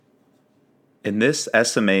In this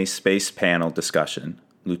SMA space panel discussion,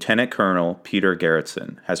 Lieutenant Colonel Peter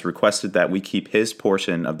Garretson has requested that we keep his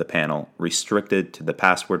portion of the panel restricted to the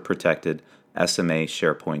password-protected SMA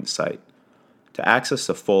SharePoint site. To access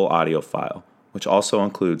the full audio file, which also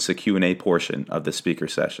includes the Q&A portion of the speaker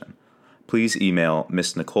session, please email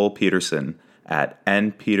Ms. Nicole Peterson at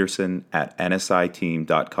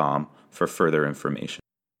npeterson@nsiteam.com for further information.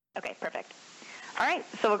 Okay, perfect. All right,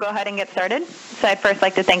 so we'll go ahead and get started. So I'd first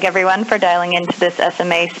like to thank everyone for dialing into this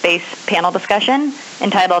SMA space panel discussion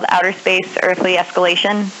entitled Outer Space Earthly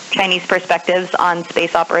Escalation, Chinese Perspectives on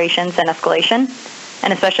Space Operations and Escalation,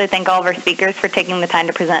 and especially thank all of our speakers for taking the time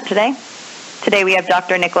to present today. Today we have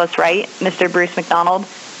Dr. Nicholas Wright, Mr. Bruce MacDonald,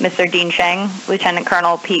 Mr. Dean Cheng, Lieutenant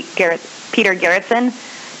Colonel Peter Garretson,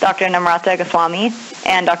 Dr. Namrata Goswami,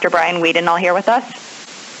 and Dr. Brian Weeden all here with us.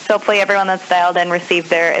 So hopefully everyone that's dialed in received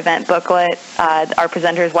their event booklet, our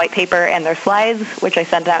presenter's white paper, and their slides, which I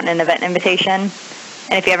sent out in an event invitation.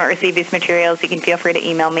 And if you haven't received these materials, you can feel free to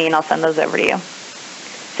email me and I'll send those over to you.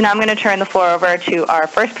 So now I'm going to turn the floor over to our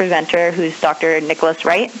first presenter, who's Dr. Nicholas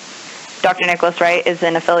Wright. Dr. Nicholas Wright is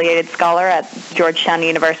an affiliated scholar at Georgetown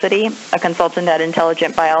University, a consultant at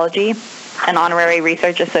Intelligent Biology, an honorary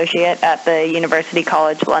research associate at the University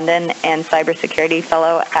College London, and cybersecurity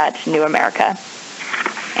fellow at New America.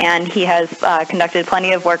 And he has conducted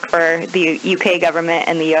plenty of work for the UK government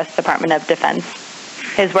and the US Department of Defense.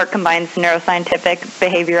 His work combines neuroscientific,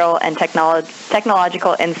 behavioral, and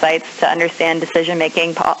technological insights to understand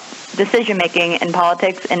decision-making in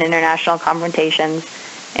politics and international confrontations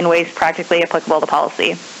in ways practically applicable to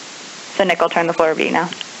policy. So Nick, I'll turn the floor over to you now.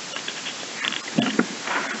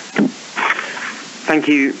 Thank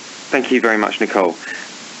you very much, Nicole.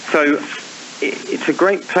 So it's a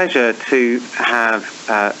great pleasure to have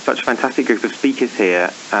such a fantastic group of speakers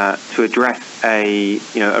here to address a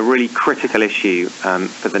really critical issue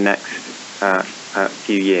for the next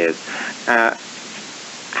few years.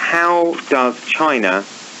 How does China,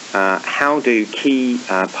 how do key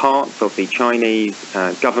parts of the Chinese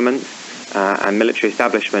government and military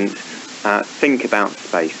establishment think about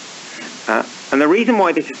space? And the reason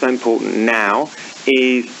why this is so important now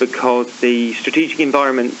is because the strategic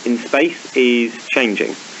environment in space is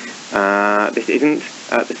changing. This isn't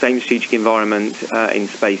the same strategic environment in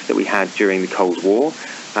space that we had during the Cold War,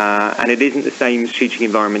 and it isn't the same strategic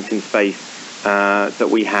environment in space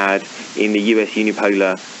that we had in the US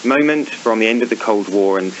unipolar moment from the end of the Cold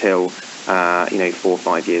War until 4 or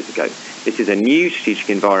 5 years ago. This is a new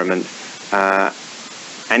strategic environment,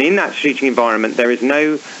 and in that strategic environment there is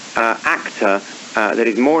no actor that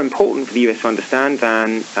is more important for the US to understand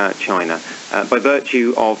than China, by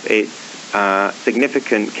virtue of its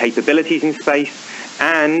significant capabilities in space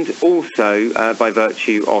and also by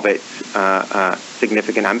virtue of its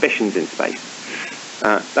significant ambitions in space.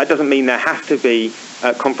 That doesn't mean there has to be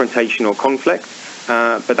confrontation or conflict,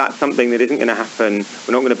 but that's something that isn't going to happen.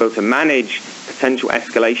 We're not going to be able to manage potential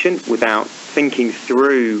escalation without thinking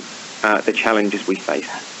through the challenges we face.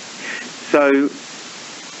 So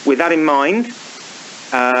with that in mind,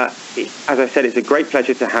 as I said, it's a great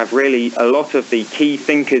pleasure to have really a lot of the key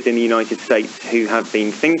thinkers in the United States who have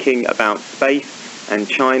been thinking about space and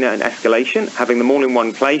China and escalation, having them all in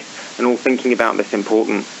one place and all thinking about this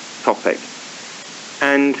important topic.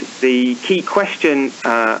 And the key question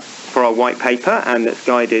for our white paper, and that's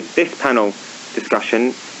guided this panel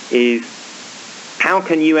discussion, is how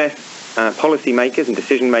can US policymakers and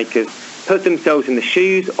decision makers put themselves in the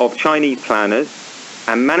shoes of Chinese planners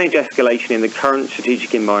and manage escalation in the current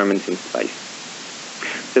strategic environment in space?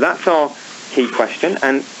 So that's our key question.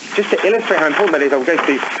 And just to illustrate how important that is, I'll go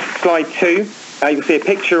to slide 2. You can see a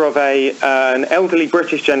picture of an elderly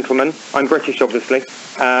British gentleman. I'm British, obviously.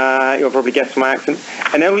 You'll probably guess from my accent.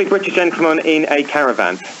 An elderly British gentleman in a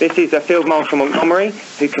caravan. This is Field Marshal Montgomery,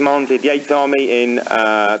 who commanded the 8th Army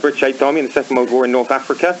British 8th Army in the Second World War in North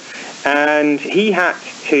Africa. And he had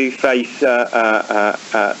to face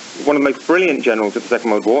one of the most brilliant generals of the Second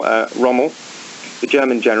World War, Rommel, the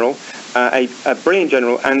German general, a brilliant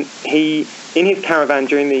general. And he, in his caravan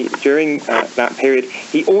during that period,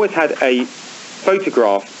 he always had a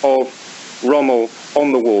photograph of Rommel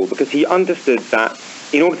on the wall, because he understood that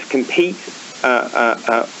in order to compete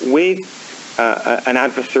with an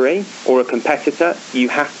adversary or a competitor, you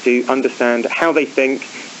have to understand how they think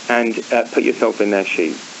and put yourself in their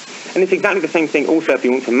shoes. And it's exactly the same thing also if we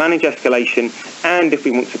want to manage escalation and if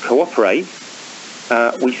we want to cooperate.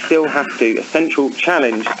 We still have to, a central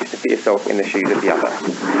challenge is to put yourself in the shoes of the other.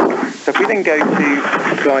 So if we then go to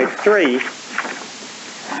slide 3,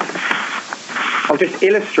 I'll just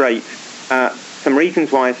illustrate some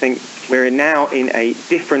reasons why I think we're now in a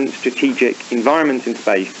different strategic environment in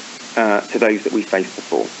space to those that we faced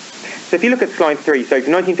before. So if you look at slide 3, so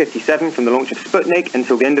from 1957, from the launch of Sputnik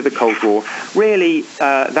until the end of the Cold War, really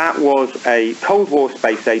that was a Cold War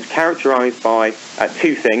space age characterized by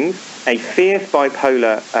two things: a fierce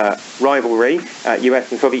bipolar rivalry,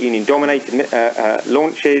 US and Soviet Union dominated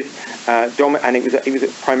launches, and it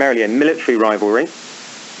was primarily a military rivalry.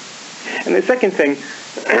 And the second thing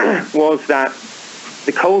was that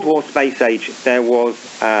the Cold War space age, there was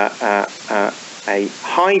a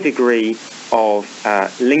high degree of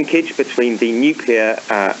linkage between the nuclear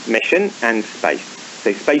mission and space.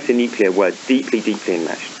 So space and nuclear were deeply, deeply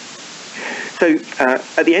enmeshed. So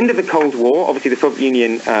at the end of the Cold War, obviously the Soviet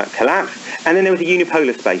Union collapsed, and then there was a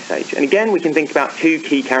unipolar space age. And again, we can think about two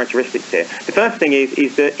key characteristics here. The first thing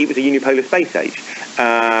is that it was a unipolar space age.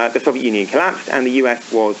 The Soviet Union collapsed, and the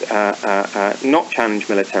US was not challenged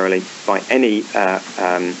militarily by any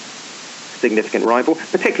significant rival,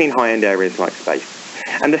 particularly in high-end areas like space.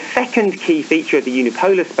 And the second key feature of the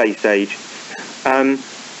unipolar space age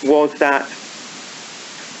was that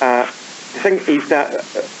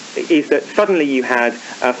is that suddenly you had,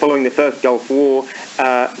 following the first Gulf War,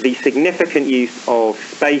 the significant use of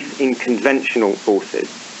space in conventional forces.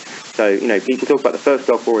 So, people talk about the first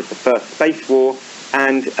Gulf War as the first space war,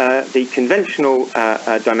 and the conventional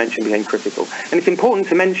dimension became critical. And it's important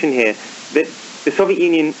to mention here that the Soviet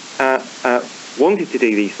Union wanted to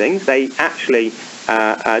do these things. They actually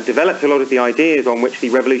developed a lot of the ideas on which the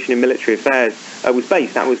revolution in military affairs was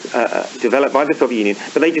based. That was developed by the Soviet Union,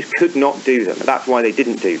 but they just could not do them. That's why they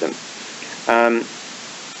didn't do them.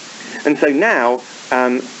 And so now,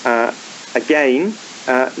 again,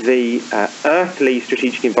 the earthly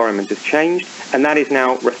strategic environment has changed, and that is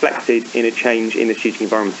now reflected in a change in the strategic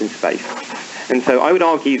environment in space. And so I would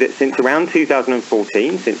argue that since around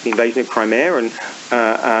 2014, since the invasion of Crimea and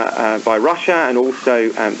by Russia, and also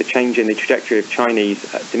the change in the trajectory of Chinese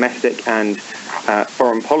domestic and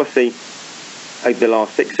foreign policy over the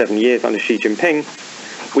last 6-7 years under Xi Jinping,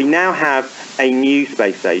 we now have a new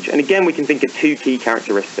space age. And again, we can think of two key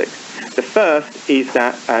characteristics. The first is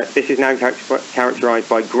that this is now characterized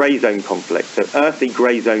by grey zone conflict. So earthly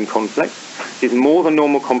grey zone conflict is more than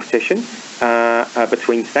normal competition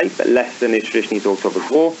between states, but less than is traditionally thought of as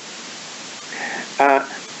war.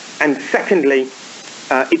 And secondly,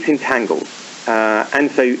 it's entangled. And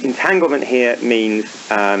so entanglement here means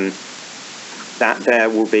that there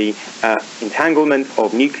will be entanglement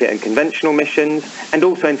of nuclear and conventional missions, and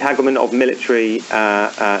also entanglement of military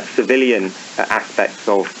civilian aspects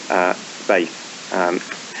of space.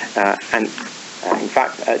 And in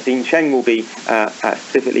fact, Dean Cheng will be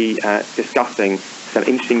specifically discussing some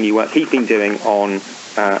interesting new work he's been doing on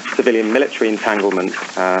civilian military entanglement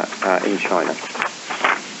in China.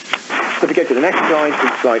 So if we go to the next slide,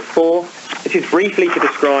 to slide 4, this is briefly to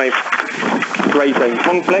describe grey zone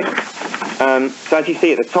conflict. So as you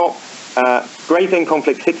see at the top, grey zone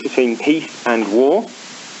conflict sits between peace and war.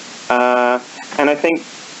 And I think,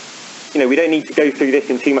 we don't need to go through this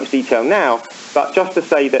in too much detail now, but just to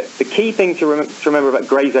say that the key thing to remember about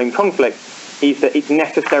grey zone conflict is that it's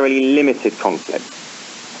necessarily limited conflict.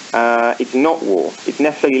 It's not war. It's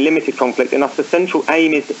necessarily limited conflict, and thus the central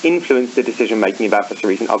aim is to influence the decision-making of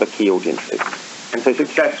adversaries and other key audiences. And so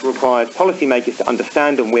success requires policymakers to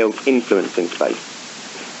understand and wield influence in space.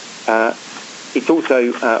 It's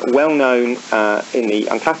also well known in the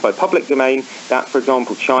unclassified public domain that, for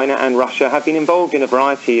example, China and Russia have been involved in a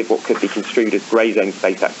variety of what could be construed as grey zone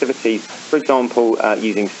space activities, for example,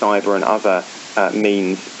 using cyber and other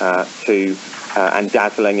means and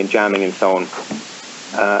dazzling and jamming and so on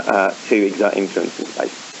to exert influence in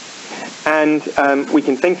space. And we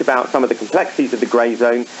can think about some of the complexities of the grey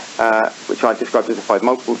zone, which I've described as the 5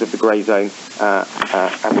 multiples of the grey zone,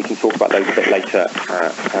 and we can talk about those a bit later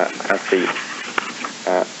as the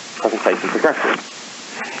presentation progresses.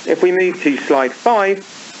 If we move to slide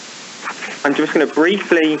 5, I'm just going to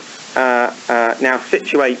briefly now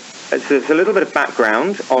situate, so there's a little bit of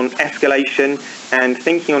background on escalation and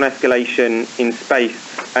thinking on escalation in space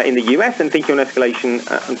in the US, and thinking on escalation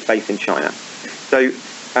in space in China. So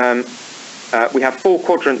we have 4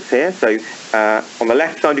 quadrants here. So on the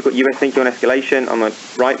left side, you've got US thinking on escalation. On the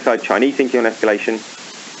right side, Chinese thinking on escalation.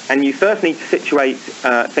 And you first need to situate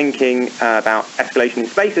thinking about escalation in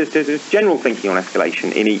space as to general thinking on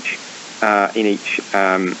escalation in each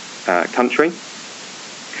country.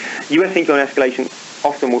 US thinking on escalation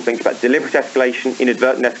often will think about deliberate escalation,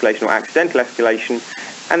 inadvertent escalation, or accidental escalation.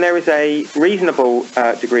 And there is a reasonable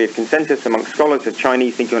degree of consensus among scholars of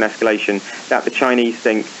Chinese thinking on escalation that the Chinese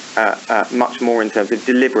think much more in terms of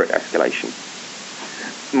deliberate escalation.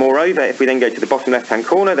 Moreover, if we then go to the bottom left-hand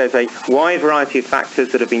corner, there's a wide variety of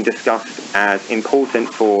factors that have been discussed as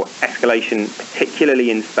important for escalation,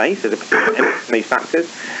 particularly in space, as a particular emphasis on these factors.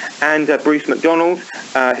 And Bruce MacDonald,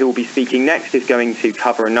 who will be speaking next, is going to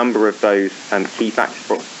cover a number of those key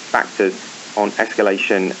factors on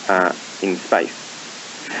escalation in space.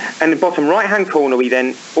 And in the bottom right-hand corner, we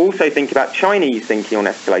then also think about Chinese thinking on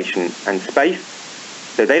escalation and space.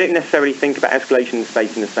 So they don't necessarily think about escalation in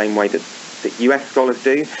space in the same way that US scholars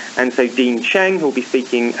do. And so Dean Cheng, who will be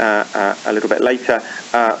speaking a little bit later,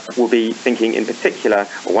 will be thinking in particular,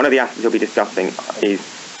 or one of the aspects he'll be discussing is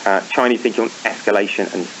Chinese thinking on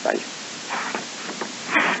escalation and space.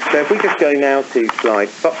 So if we just go now to slide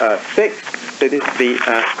 6, so this is the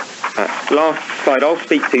last slide I'll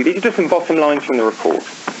speak to. These are just some bottom lines from the report.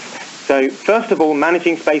 So first of all,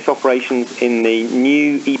 managing space operations in the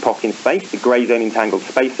new epoch in space, the grey zone entangled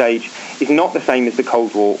space age, is not the same as the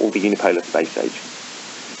Cold War or the unipolar space age.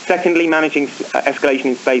 Secondly, managing escalation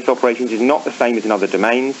in space operations is not the same as in other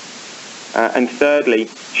domains. And thirdly,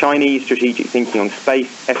 Chinese strategic thinking on space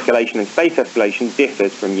escalation and space escalation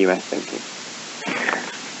differs from US thinking.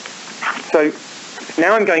 So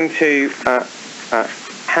now I'm going to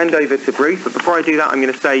hand over to Bruce, but before I do that, I'm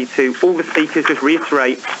going to say to all the speakers, just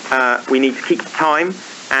reiterate, we need to keep time,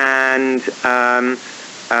 and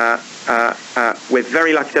we're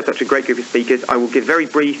very lucky to have such a great group of speakers. I will give very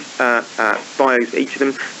brief bios to each of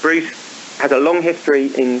them. Bruce has a long history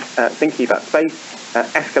in thinking about space,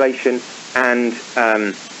 escalation, and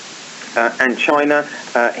China.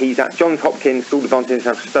 He's at Johns Hopkins School of Advanced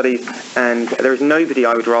International Studies, and there is nobody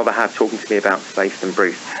I would rather have talking to me about space than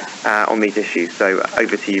Bruce on these issues. So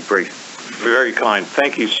over to you, Bruce. Very kind.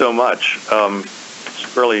 Thank you so much.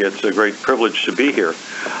 It's a great privilege to be here.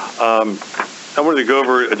 I wanted to go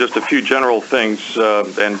over just a few general things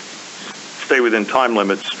and stay within time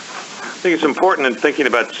limits. I think it's important in thinking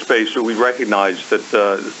about space that we recognize that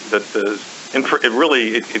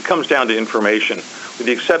it comes down to information, with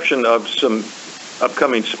the exception of some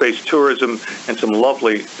upcoming space tourism and some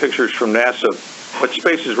lovely pictures from NASA. What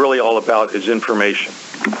space is really all about is information.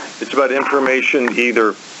 It's about information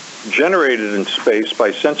either generated in space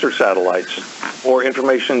by sensor satellites or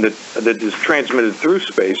information that is transmitted through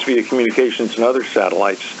space via communications and other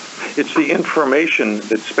satellites. It's the information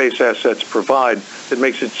that space assets provide that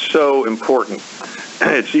makes it so important.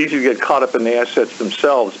 It's easy to get caught up in the assets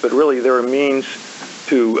themselves, but really they're a means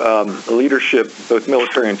to leadership, both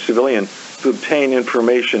military and civilian, to obtain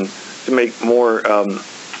information to make more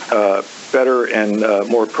better and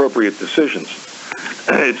more appropriate decisions.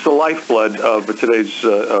 It's the lifeblood of today's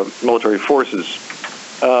military forces.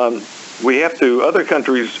 Other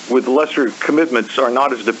countries with lesser commitments are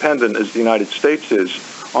not as dependent as the United States is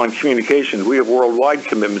on communications. We have worldwide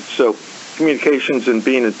commitments, so communications and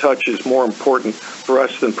being in touch is more important for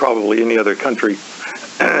us than probably any other country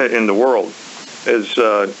in the world. As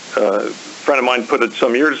a friend of mine put it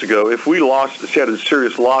some years ago, if we had a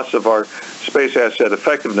serious loss of our space asset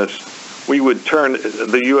effectiveness, we would turn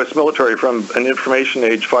the U.S. military from an information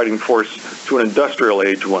age fighting force to an industrial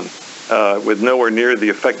age one, with nowhere near the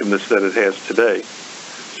effectiveness that it has today.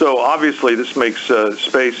 So obviously this makes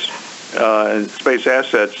space and space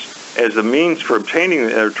assets as the means for obtaining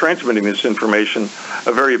or transmitting this information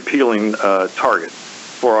a very appealing target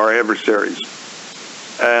for our adversaries.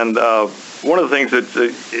 And one of the things that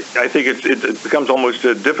I think it becomes almost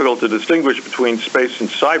difficult to distinguish between space and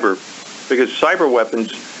cyber, because cyber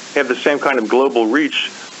weapons have the same kind of global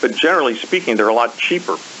reach, but generally speaking, they're a lot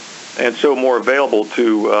cheaper and so more available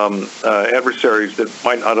to adversaries that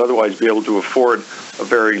might not otherwise be able to afford a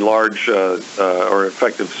very large or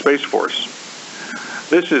effective space force.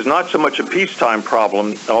 This is not so much a peacetime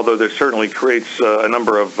problem, although there certainly creates a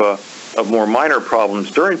number of more minor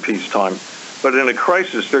problems during peacetime. But in a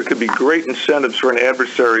crisis, there could be great incentives for an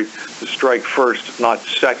adversary to strike first, not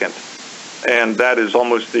second. And that is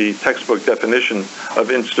almost the textbook definition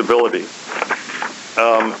of instability.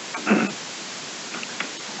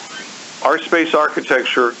 Our space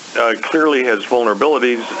architecture clearly has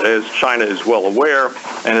vulnerabilities, as China is well aware,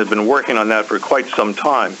 and has been working on that for quite some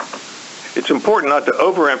time. It's important not to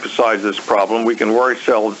overemphasize this problem. We can worry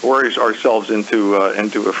ourselves into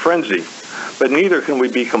a frenzy, but neither can we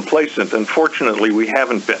be complacent. Unfortunately, we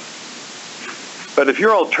haven't been. But if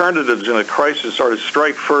your alternatives in a crisis are to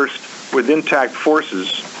strike first with intact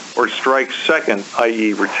forces or strike second,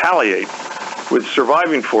 i.e. retaliate, with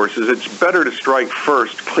surviving forces, it's better to strike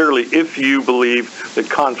first, clearly, if you believe that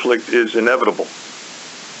conflict is inevitable.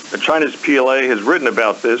 China's PLA has written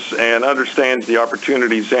about this and understands the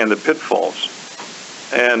opportunities and the pitfalls.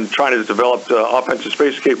 And China has developed offensive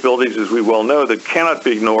space capabilities, as we well know, that cannot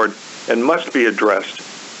be ignored and must be addressed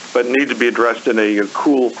but need to be addressed in a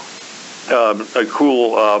cool and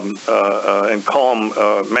calm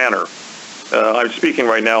manner. I'm speaking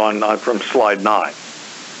right now from slide 9.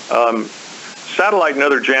 Satellite and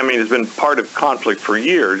other jamming has been part of conflict for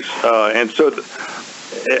years, and so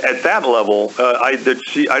at that level,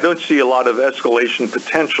 I don't see a lot of escalation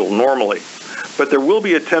potential normally. But there will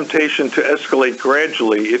be a temptation to escalate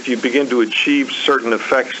gradually if you begin to achieve certain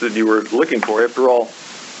effects that you were looking for. After all,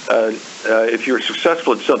 if you're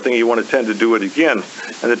successful at something, you want to tend to do it again,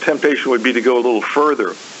 and the temptation would be to go a little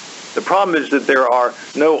further. The problem is that there are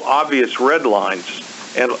no obvious red lines,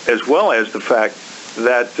 and as well as the fact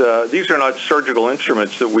that these are not surgical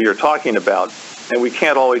instruments that we are talking about, and we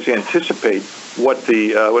can't always anticipate what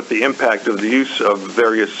the impact of the use of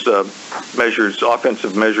various measures,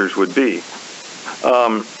 offensive measures, would be.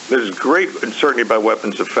 There's great uncertainty about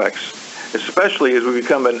weapons effects, especially as we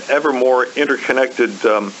become an ever more interconnected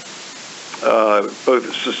both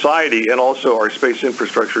society and also our space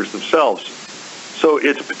infrastructures themselves. So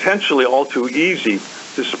it's potentially all too easy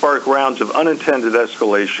to spark rounds of unintended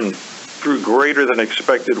escalation through greater than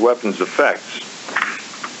expected weapons effects.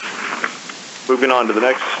 Moving on to the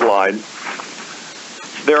next slide.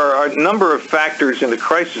 There are a number of factors in the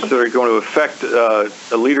crisis that are going to affect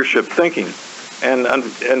leadership thinking. And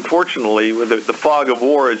unfortunately, the fog of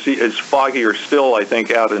war is foggier still, I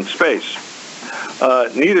think, out in space.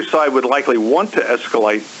 Neither side would likely want to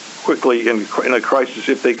escalate quickly in a crisis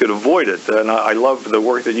if they could avoid it. And I love the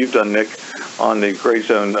work that you've done, Nick, on the gray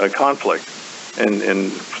zone conflict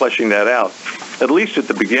and fleshing that out, at least at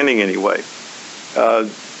the beginning anyway.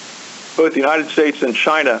 Both the United States and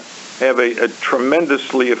China have a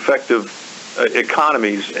tremendously effective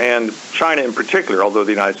economies, and China in particular, although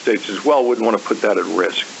the United States as well, wouldn't want to put that at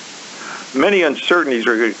risk. Many uncertainties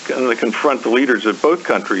are going to confront the leaders of both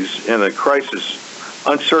countries in a crisis.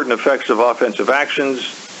 Uncertain effects of offensive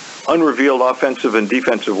actions, unrevealed offensive and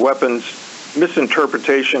defensive weapons,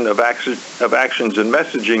 misinterpretation of actions and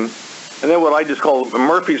messaging, and then what I just call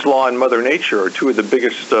Murphy's Law and Mother Nature are two of the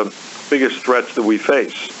biggest threats that we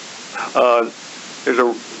face.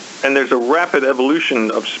 There's a rapid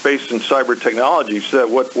evolution of space and cyber technology, so that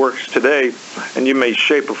what works today, and you may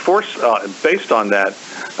shape a force based on that,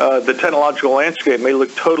 the technological landscape may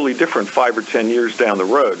look totally different 5 or 10 years down the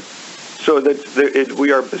road. So that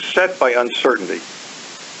we are beset by uncertainty.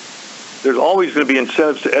 There's always going to be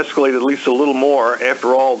incentives to escalate at least a little more.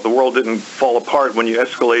 After all, the world didn't fall apart when you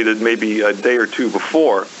escalated maybe a day or two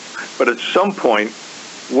before. But at some point,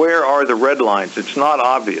 where are the red lines? It's not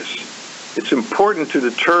obvious. It's important to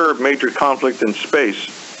deter major conflict in space,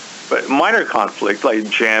 but minor conflict like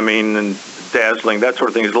jamming and dazzling, that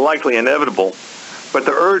sort of thing, is likely inevitable. But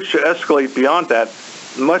the urge to escalate beyond that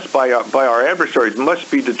by our adversaries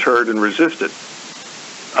must be deterred and resisted.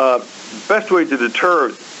 Best way to deter,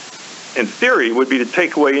 in theory, would be to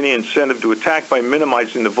take away any incentive to attack by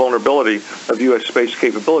minimizing the vulnerability of U.S. space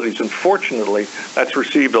capabilities. Unfortunately, that's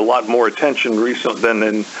received a lot more attention recently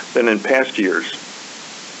than in past years.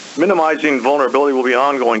 Minimizing vulnerability will be an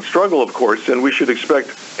ongoing struggle, of course, and we should expect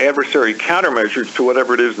adversary countermeasures to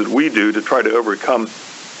whatever it is that we do to try to overcome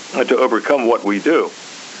what we do.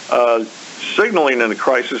 Signaling in a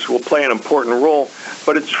crisis will play an important role,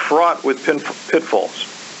 but it's fraught with pitfalls.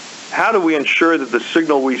 How do we ensure that the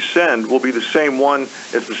signal we send will be the same one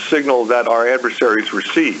as the signal that our adversaries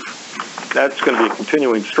receive? That's going to be a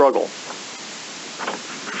continuing struggle.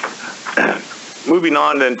 Moving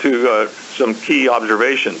on then to some key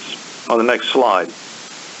observations on the next slide.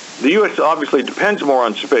 The U.S. obviously depends more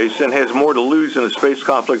on space and has more to lose in a space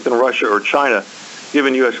conflict than Russia or China,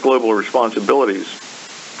 given U.S. global responsibilities.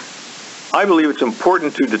 I believe it's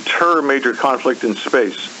important to deter major conflict in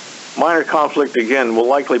space. Minor conflict, again, will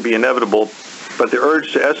likely be inevitable, but the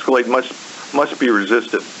urge to escalate must be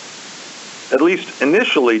resisted. At least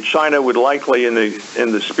initially, China would likely, in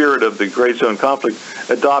the spirit of the gray zone conflict,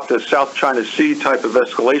 adopt a South China Sea type of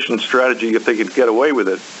escalation strategy if they could get away with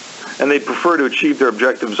it, and they'd prefer to achieve their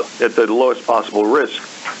objectives at the lowest possible risk.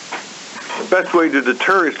 The best way to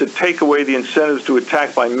deter is to take away the incentives to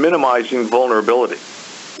attack by minimizing vulnerability.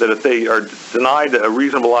 That if they are denied a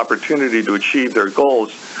reasonable opportunity to achieve their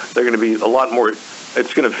goals, they're going to be a lot more.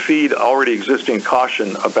 It's going to feed already existing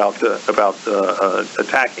caution about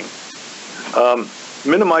attacking.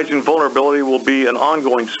 Minimizing vulnerability will be an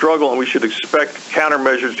ongoing struggle, and we should expect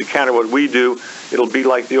countermeasures to counter what we do. It'll be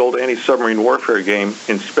like the old anti-submarine warfare game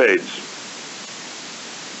in spades.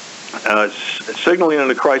 Signaling in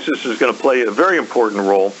a crisis is going to play a very important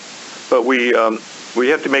role, but we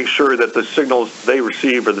have to make sure that the signals they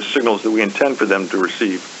receive are the signals that we intend for them to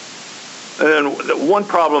receive. And then one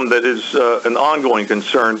problem that is an ongoing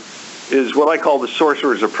concern is what I call the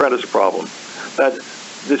sorcerer's apprentice problem, that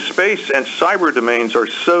the space and cyber domains are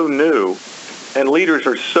so new and leaders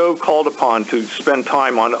are so called upon to spend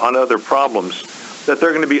time on other problems that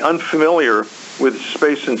they're going to be unfamiliar with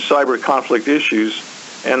space and cyber conflict issues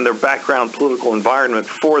and their background political environment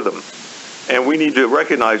for them. And we need to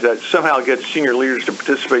recognize that, somehow get senior leaders to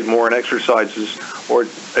participate more in exercises or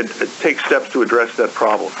take steps to address that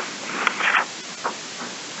problem.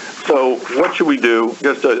 So what should we do?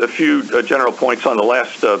 Just a few general points on the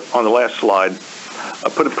last slide.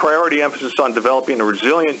 Put a priority emphasis on developing a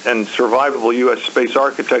resilient and survivable U.S. space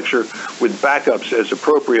architecture with backups as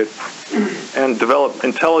appropriate, and develop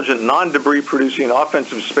intelligent, non-debris producing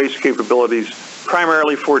offensive space capabilities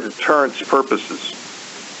primarily for deterrence purposes.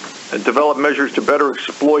 And develop measures to better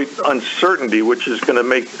exploit uncertainty, which is going to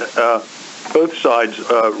make both sides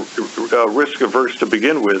risk averse to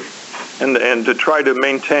begin with, and to try to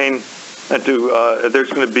maintain there's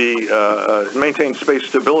going to be maintain space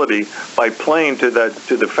stability by playing to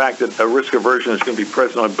the fact that a risk aversion is going to be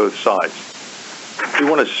present on both sides. We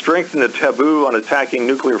want to strengthen the taboo on attacking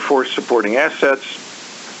nuclear force supporting assets,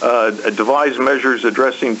 devise measures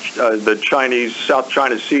addressing the Chinese South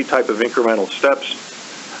China Sea type of incremental steps,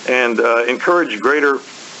 and encourage greater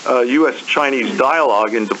U.S.-Chinese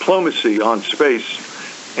dialogue and diplomacy on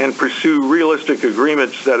space, and pursue realistic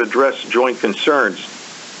agreements that address joint concerns.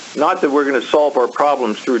 Not that we're going to solve our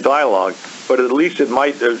problems through dialogue, but at least it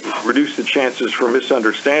might reduce the chances for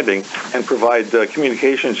misunderstanding and provide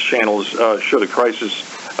communications channels should a crisis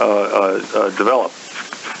develop.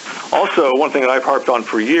 Also, one thing that I've harped on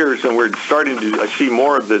for years, and we're starting to see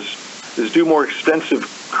more of this, is do more extensive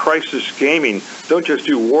crisis gaming. Don't just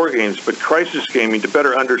do war games, but crisis gaming to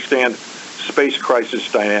better understand space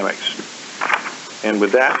crisis dynamics. And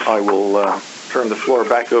with that, I will turn the floor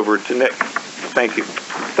back over to Nick. Thank you.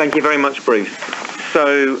 Thank you very much, Bruce.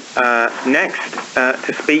 So next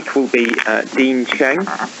to speak will be Dean Cheng,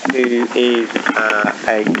 who is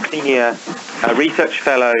a senior research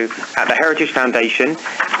fellow at the Heritage Foundation,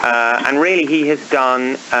 and really he has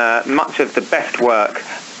done much of the best work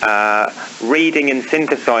reading and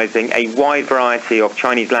synthesizing a wide variety of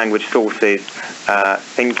Chinese language sources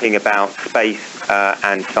thinking about space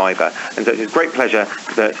and cyber. And so it's a great pleasure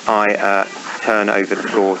that I turn over the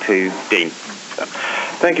floor to Dean.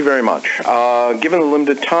 Thank you very much. Given the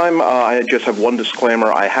limited time, I just have one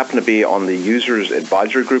disclaimer. I happen to be on the Users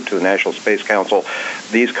Advisory Group to the National Space Council.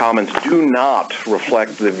 These comments do not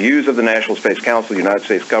reflect the views of the National Space Council, the United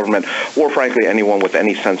States government, or frankly anyone with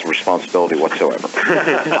any sense of responsibility whatsoever.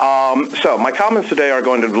 So my comments today are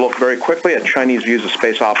going to look very quickly at Chinese views of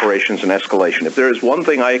space operations and escalation. If there is one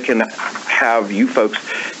thing I can have you folks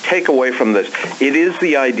take away from this, it is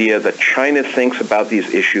the idea that China thinks about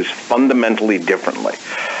these issues fundamentally differently.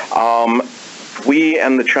 We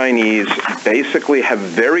and the Chinese basically have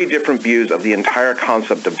very different views of the entire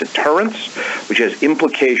concept of deterrence, which has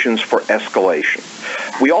implications for escalation.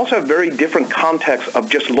 We also have very different contexts of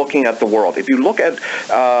just looking at the world. If you look at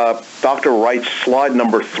Dr. Wright's slide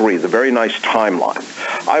number 3, the very nice timeline,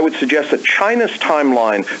 I would suggest that China's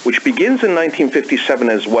timeline, which begins in 1957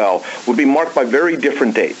 as well, would be marked by very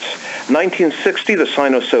different dates. 1960, the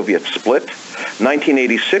Sino-Soviet split.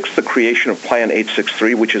 1986, the creation of Plan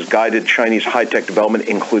 863, which has guided Chinese high-tech development,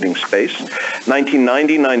 including space.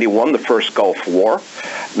 1990-91, the first Gulf War.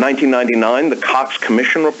 1999, the Cox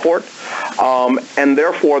Commission report. And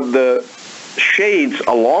therefore, the shades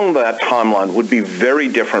along that timeline would be very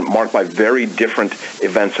different, marked by very different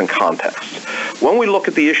events and contexts. When we look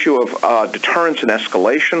at the issue of deterrence and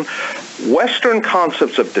escalation, Western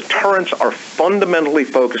concepts of deterrence are fundamentally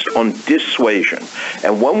focused on dissuasion.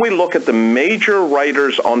 And when we look at the major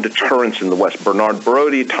writers on deterrence in the West, Bernard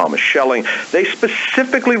Brody, Thomas Schelling, they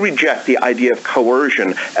specifically reject the idea of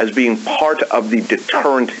coercion as being part of the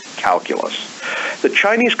deterrent calculus. The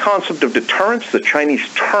Chinese concept of deterrence, the Chinese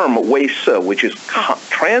term wei se, which is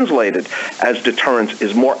translated as deterrence,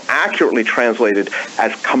 is more accurately translated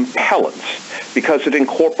as compellence because it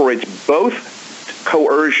incorporates both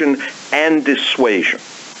coercion and dissuasion.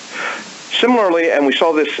 Similarly, and we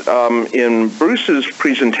saw this in Bruce's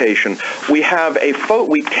presentation, we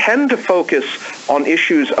tend to focus on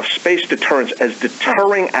issues of space deterrence as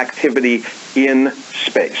deterring activity in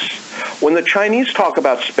space. When the Chinese talk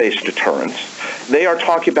about space deterrence, they are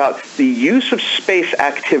talking about the use of space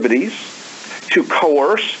activities to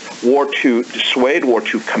coerce or to dissuade or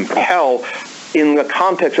to compel in the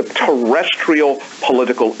context of terrestrial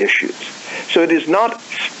political issues. So it is not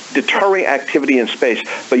deterring activity in space,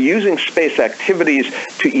 but using space activities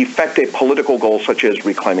to effect a political goal such as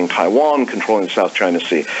reclaiming Taiwan, controlling the South China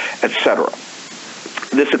Sea, etc.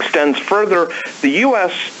 This extends further. The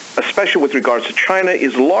U.S. especially with regards to China,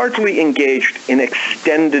 is largely engaged in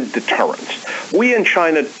extended deterrence. We in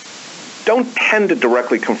China don't tend to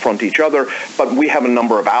directly confront each other, but we have a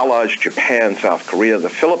number of allies, Japan, South Korea,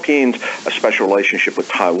 the Philippines, a special relationship with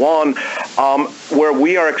Taiwan, where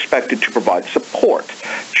we are expected to provide support.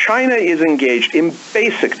 China is engaged in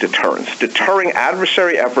basic deterrence, deterring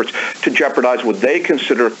adversary efforts to jeopardize what they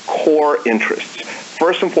consider core interests.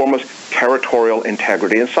 First and foremost, territorial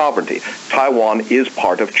integrity and sovereignty. Taiwan is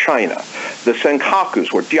part of China. The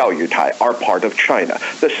Senkakus, or Diaoyutai, are part of China.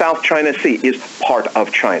 The South China Sea is part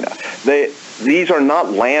of China. These are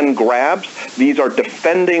not land grabs. These are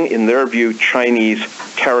defending, in their view, Chinese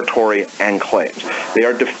territory and claims. They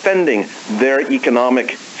are defending their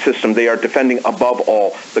economic system. They are defending, above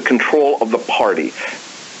all, the control of the party.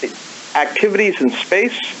 Activities in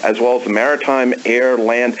space, as well as the maritime, air,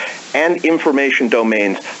 land, and information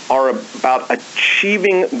domains, are about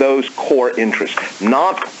achieving those core interests,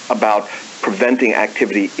 not about preventing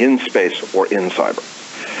activity in space or in cyber.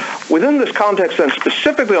 Within this context, then,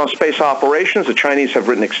 specifically on space operations, the Chinese have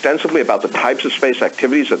written extensively about the types of space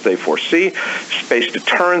activities that they foresee. Space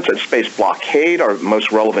deterrence and space blockade are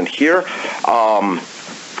most relevant here.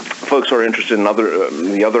 Folks who are interested in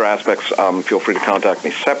the other aspects, feel free to contact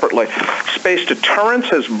me separately. Space deterrence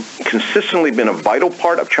has consistently been a vital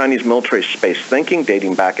part of Chinese military space thinking,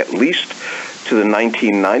 dating back at least to the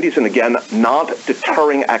 1990s. And again, not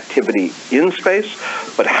deterring activity in space,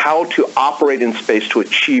 but how to operate in space to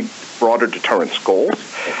achieve broader deterrence goals.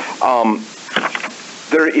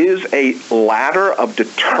 There is a ladder of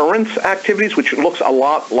deterrence activities, which looks a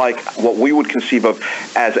lot like what we would conceive of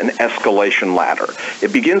as an escalation ladder.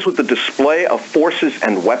 It begins with the display of forces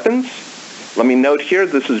and weapons. Let me note here,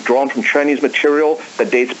 this is drawn from Chinese material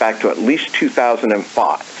that dates back to at least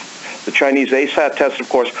 2005. The Chinese ASAT test, of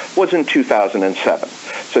course, was in 2007.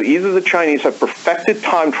 So either the Chinese have perfected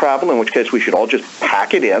time travel, in which case we should all just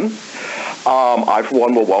pack it in. I, for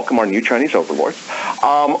one, will welcome our new Chinese overlords.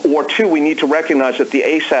 Or two, we need to recognize that the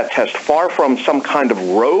ASAT test, far from some kind of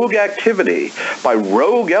rogue activity by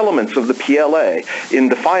rogue elements of the PLA, in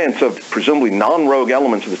defiance of presumably non-rogue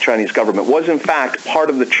elements of the Chinese government, was in fact part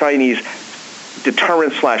of the Chinese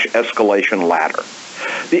deterrence/escalation ladder.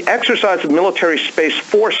 The exercise of military space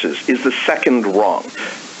forces is the second rung.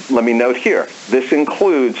 Let me note here, this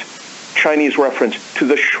includes Chinese reference to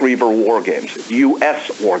the Schriever war games,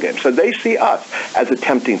 U.S. war games. So they see us as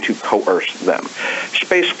attempting to coerce them.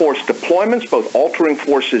 Space Force deployments, both altering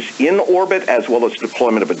forces in orbit as well as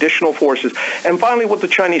deployment of additional forces. And finally, what the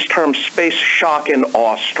Chinese term space shock and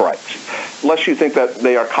awe strikes. Lest you think that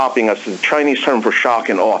they are copying us, the Chinese term for shock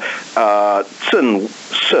and awe, 震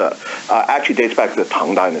慑, actually dates back to the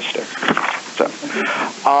Tang Dynasty.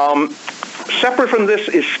 Separate from this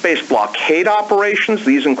is space blockade operations.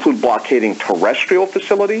 These include blockading terrestrial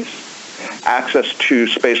facilities, access to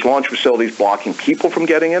space launch facilities, blocking people from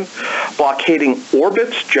getting in, blockading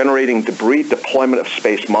orbits, generating debris, deployment of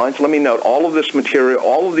space mines. Let me note, all of this material,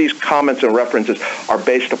 all of these comments and references are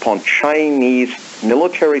based upon Chinese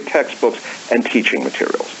military textbooks and teaching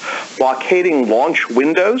materials. Blockading launch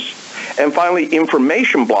windows, and finally,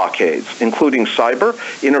 information blockades, including cyber,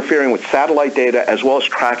 interfering with satellite data, as well as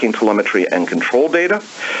tracking telemetry and control data.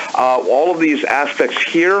 All of these aspects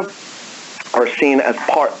here are seen as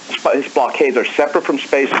part, space blockades are separate from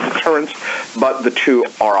space deterrence, but the two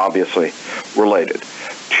are obviously related.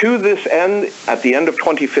 To this end, at the end of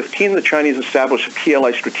 2015, the Chinese established a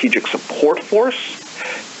PLA Strategic Support Force.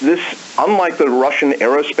 This, unlike the Russian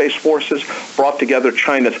aerospace forces, brought together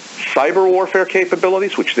China's cyber warfare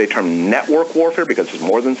capabilities, which they term network warfare because it's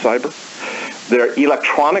more than cyber, their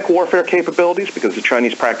electronic warfare capabilities, because the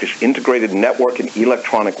Chinese practice integrated network and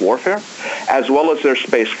electronic warfare, as well as their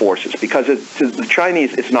space forces, because to the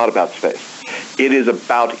Chinese, it's not about space. It is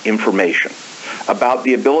about information, about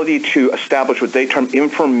the ability to establish what they term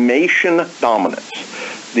information dominance,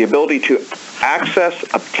 the ability to access,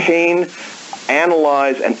 obtain,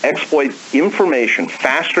 analyze, and exploit information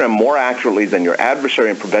faster and more accurately than your adversary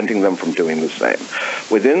and preventing them from doing the same.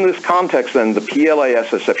 Within this context, then, the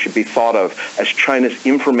PLA-SSF should be thought of as China's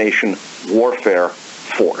information warfare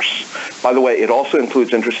force. By the way, it also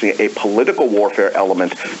includes, interestingly, a political warfare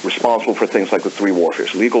element responsible for things like the three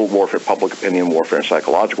warfares: legal warfare, public opinion warfare, and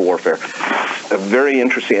psychological warfare. A very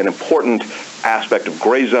interesting and important aspect of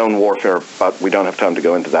gray zone warfare, but we don't have time to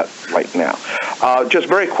go into that right now. Just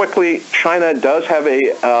very quickly, China does have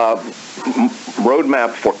a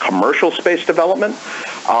roadmap for commercial space development.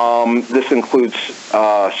 This includes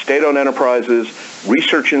state-owned enterprises,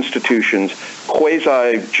 research institutions,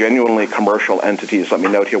 quasi-genuinely commercial entities. Let me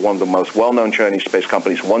note here one of the most well-known Chinese space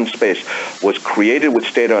companies, OneSpace, was created with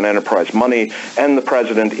state-owned enterprise money, and the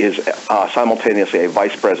president is simultaneously a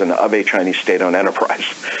vice president of a Chinese state-owned enterprise.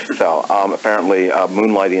 So apparently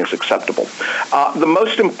moonlighting is acceptable. The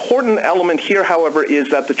most important element here, however, is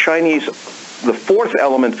that the fourth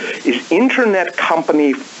element is internet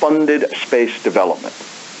company-funded space development.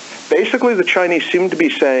 Basically, the Chinese seem to be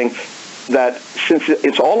saying that since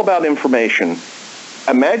it's all about information,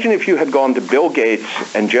 imagine if you had gone to Bill Gates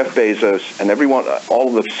and Jeff Bezos and everyone,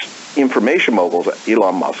 all of the information moguls,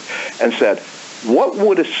 Elon Musk, and said, what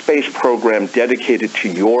would a space program dedicated to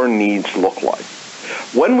your needs look like?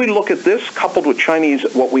 When we look at this, coupled with Chinese,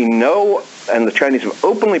 what we know, and the Chinese have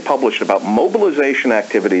openly published about mobilization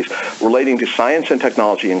activities relating to science and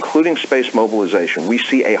technology, including space mobilization, we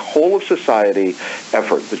see a whole-of-society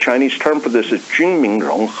effort. The Chinese term for this is 军民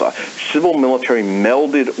融合, civil-military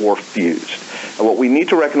melded or fused. And what we need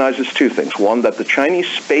to recognize is two things. One, that the Chinese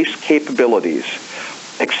space capabilities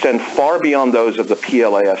extend far beyond those of the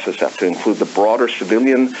PLA-SSF to include the broader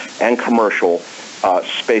civilian and commercial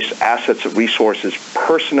space assets, resources,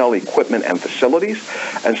 personnel, equipment, and facilities.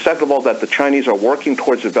 And second of all, that the Chinese are working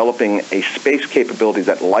towards developing a space capability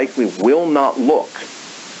that likely will not look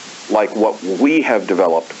like what we have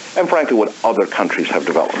developed, and frankly, what other countries have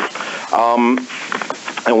developed.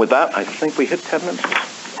 And with that, I think we hit 10 minutes.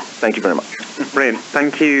 Thank you very much. Brilliant.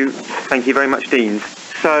 Thank you very much, Dean.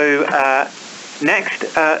 So next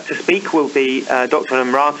to speak will be Dr.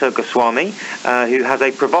 Namrata Goswami, who has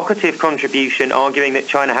a provocative contribution arguing that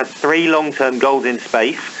China has 3 long-term goals in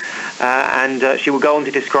space, and she will go on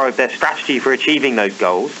to describe their strategy for achieving those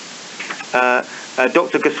goals.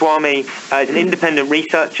 Dr. Goswami is an independent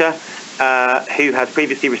researcher who has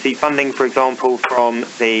previously received funding, for example, from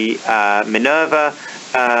the Minerva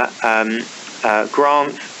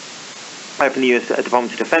grant from the U.S.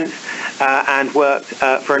 Department of Defense, and worked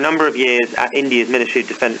for a number of years at India's Ministry of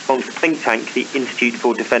Defense-sponsored think tank, the Institute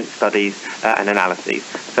for Defense Studies and Analyses.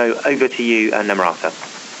 So over to you, Namrata.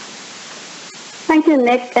 Thank you,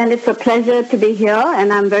 Nick, and it's a pleasure to be here,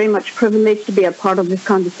 and I'm very much privileged to be a part of this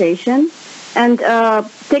conversation. And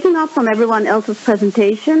taking off from everyone else's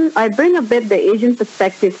presentation, I bring a bit the Asian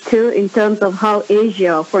perspective too, in terms of how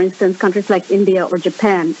Asia, for instance, countries like India or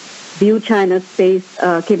Japan, view China's space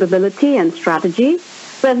capability and strategy.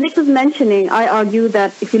 So as Nick was mentioning, I argue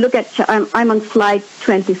that if you look at, I'm on slide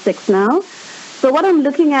 26 now. So what I'm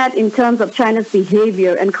looking at in terms of China's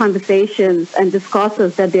behavior and conversations and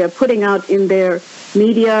discourses that they are putting out in their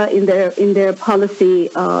media, in their policy,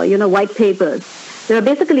 white papers, there are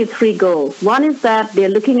basically 3 goals. One is that they're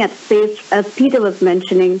looking at space, as Peter was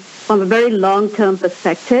mentioning, from a very long-term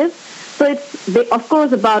perspective. So it's, of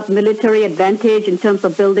course, about military advantage in terms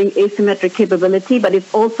of building asymmetric capability, but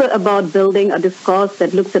it's also about building a discourse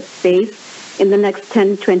that looks at space in the next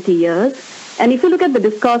 10, 20 years. And if you look at the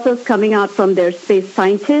discourses coming out from their space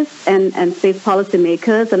scientists and space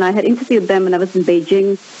policymakers, and I had interviewed them when I was in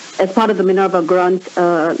Beijing as part of the Minerva grant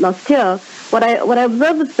last year, what I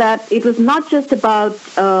observed is that it was not just about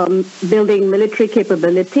building military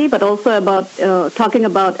capability, but also about talking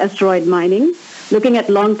about asteroid mining, looking at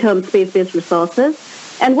long-term space-based resources.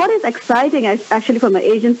 And what is exciting, actually, from an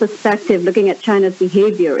Asian perspective, looking at China's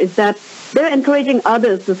behavior, is that they're encouraging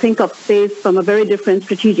others to think of space from a very different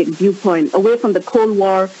strategic viewpoint, away from the Cold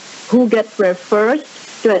War, who gets there first,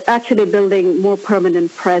 to actually building more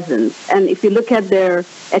permanent presence. And if you look at their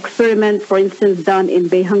experiments, for instance, done in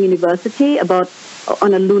Beihang University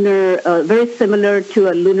on a lunar, very similar to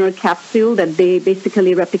a lunar capsule that they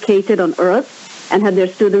basically replicated on Earth, and had their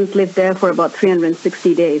students live there for about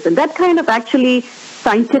 360 days. And that kind of actually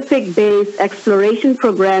scientific-based exploration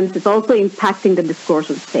programs is also impacting the discourse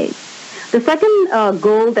of space. The second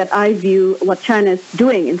goal that I view what China is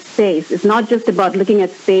doing in space is not just about looking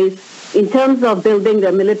at space in terms of building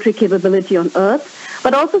their military capability on Earth,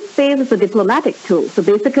 but also space as a diplomatic tool. So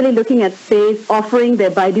basically looking at space, offering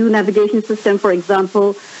their Baidu navigation system, for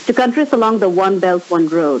example, to countries along the One Belt, One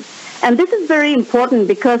Road. And this is very important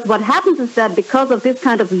because what happens is that because of this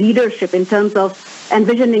kind of leadership in terms of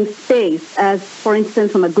envisioning space as, for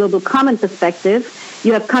instance, from a global common perspective,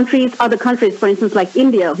 you have other countries, for instance, like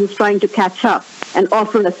India, who's trying to catch up and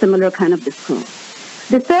offer a similar kind of discourse.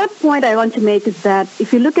 The third point I want to make is that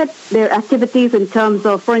if you look at their activities in terms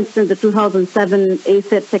of, for instance, the 2007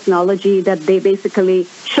 ASAT technology, that they basically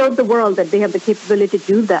showed the world that they have the capability to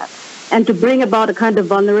do that and to bring about a kind of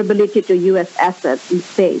vulnerability to U.S. assets in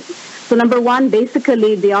space. So number one,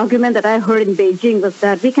 basically the argument that I heard in Beijing was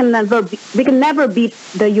that we can never beat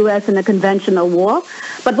the U.S. in a conventional war.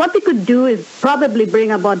 But what we could do is probably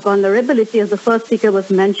bring about vulnerability, as the first speaker was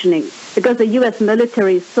mentioning, because the U.S.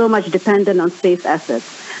 military is so much dependent on space assets.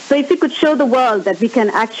 So if we could show the world that we can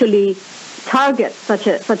actually target such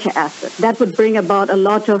an asset, that would bring about a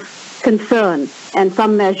lot of concern and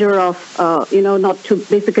some measure of, not to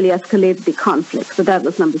basically escalate the conflict. So that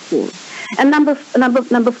was number 4. And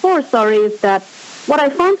number 4, is that what I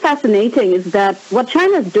found fascinating is that what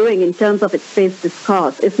China is doing in terms of its space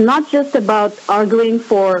discourse is not just about arguing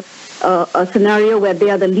for a scenario where they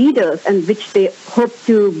are the leaders and which they hope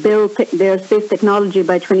to build their space technology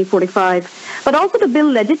by 2045, but also to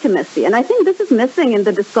build legitimacy. And I think this is missing in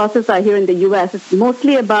the discourses I hear in the U.S. It's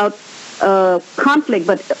mostly about conflict,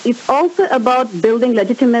 but it's also about building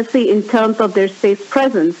legitimacy in terms of their space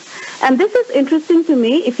presence. And this is interesting to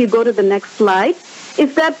me, if you go to the next slide,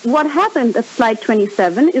 is that what happened at slide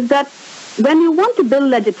 27 is that when you want to build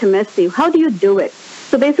legitimacy, how do you do it?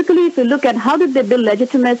 So basically, if you look at how did they build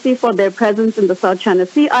legitimacy for their presence in the South China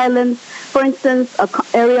Sea Islands, for instance, an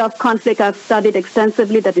area of conflict I've studied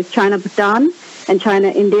extensively, that is China-Bhutan and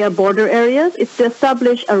China-India border areas, is to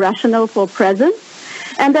establish a rationale for presence,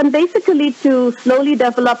 and then basically to slowly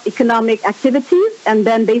develop economic activities, and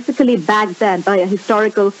then basically back that by a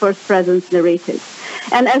historical first presence narrative.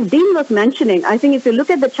 And as Dean was mentioning, I think if you look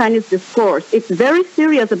at the Chinese discourse, it's very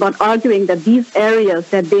serious about arguing that these areas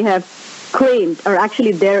that they have claimed are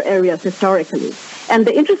actually their areas historically. And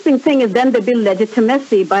the interesting thing is then they build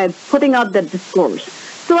legitimacy by putting out that discourse.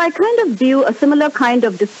 So I kind of view a similar kind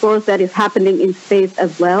of discourse that is happening in space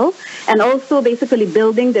as well, and also basically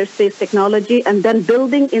building their space technology and then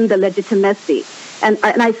building in the legitimacy. And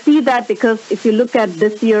I see that because if you look at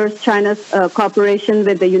this year's China's cooperation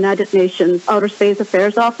with the United Nations Outer Space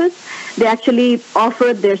Affairs Office, they actually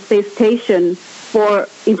offered their space station for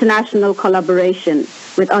international collaboration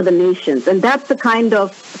with other nations. And that's the kind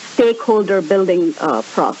of stakeholder building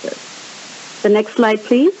process. The next slide,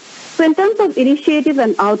 please. So in terms of initiative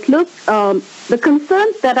and outlook, the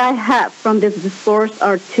concerns that I have from this discourse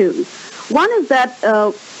are 2. One is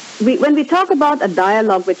that when we talk about a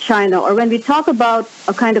dialogue with China, or when we talk about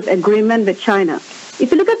a kind of agreement with China,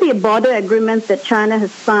 if you look at the border agreements that China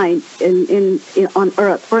has signed on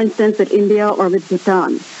Earth, for instance, with India or with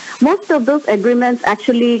Bhutan, most of those agreements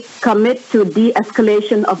actually commit to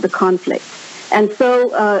de-escalation of the conflict. And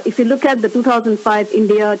so if you look at the 2005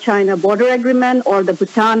 India-China border agreement or the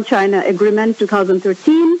Bhutan-China agreement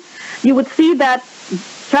 2013, you would see that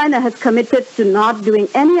China has committed to not doing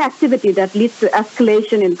any activity that leads to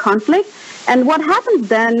escalation in conflict. And what happens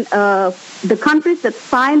then, the countries that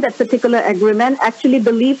sign that particular agreement actually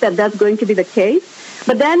believe that that's going to be the case.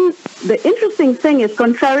 But then the interesting thing is,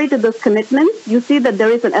 contrary to those commitments, you see that there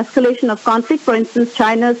is an escalation of conflict. For instance,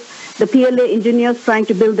 the PLA engineers trying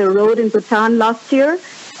to build a road in Bhutan last year,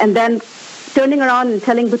 and then turning around and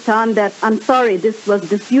telling Bhutan that, I'm sorry, this was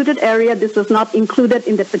disputed area, this was not included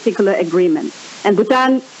in that particular agreement. And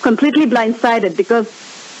Bhutan completely blindsided because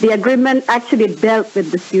the agreement actually dealt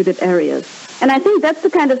with disputed areas. And I think that's the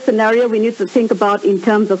kind of scenario we need to think about in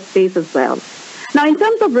terms of space as well. Now, in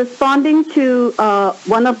terms of responding to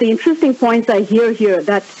one of the interesting points I hear here,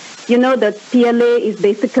 that that PLA is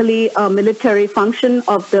basically a military function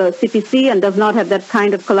of the CPC and does not have that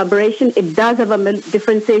kind of collaboration. It does have a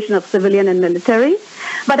differentiation of civilian and military.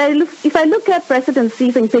 But if I look at President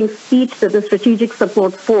Xi Jinping's speech to the Strategic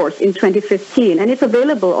Support Force in 2015, and it's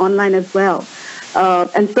available online as well.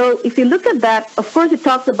 And so if you look at that, of course, it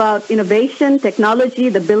talks about innovation, technology,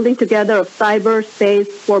 the building together of cyberspace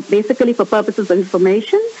for purposes of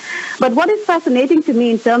information. But what is fascinating to me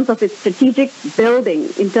in terms of its strategic building,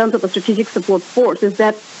 in terms of a strategic support force, is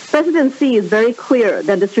that President Xi is very clear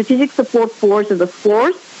that the strategic support force is a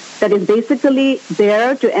force that is basically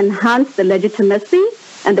there to enhance the legitimacy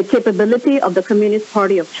and the capability of the Communist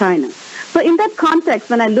Party of China. So in that context,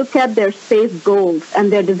 when I look at their space goals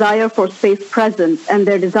and their desire for space presence and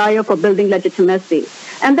their desire for building legitimacy,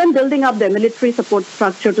 and then building up their military support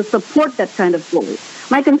structure to support that kind of goal,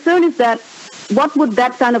 my concern is that what would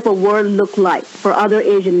that kind of a world look like for other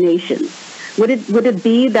Asian nations? Would it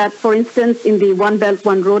be that, for instance, in the One Belt,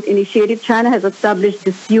 One Road initiative, China has established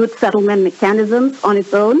dispute settlement mechanisms on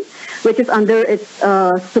its own, which is under its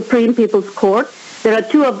Supreme People's Court. There are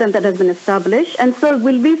 2 of them that have been established. And so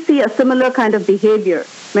will we see a similar kind of behavior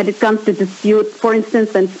when it comes to dispute, for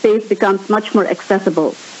instance, when space becomes much more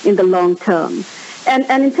accessible in the long term? And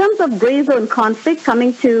in terms of gray zone conflict,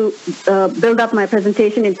 coming to build up my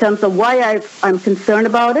presentation in terms of why I'm concerned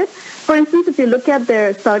about it, for instance, if you look at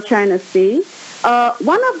their South China Sea,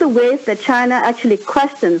 one of the ways that China actually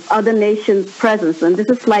questions other nations' presence, and this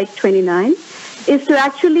is slide 29, is to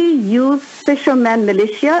actually use fishermen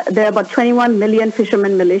militia. There are about 21 million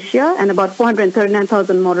fishermen militia and about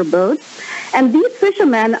 439,000 motorboats. And these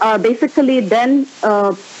fishermen are basically then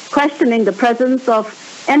questioning the presence of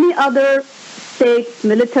any other state's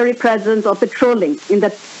military presence or patrolling in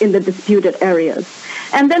the disputed areas.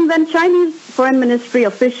 And then when Chinese foreign ministry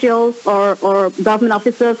officials or government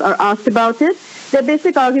officers are asked about it, their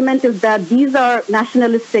basic argument is that these are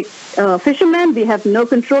nationalistic fishermen. We have no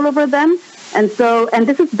control over them. And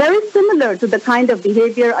this is very similar to the kind of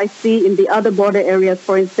behavior I see in the other border areas,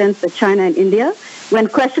 for instance, China and India. When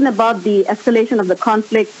questioned about the escalation of the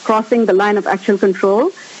conflict crossing the line of actual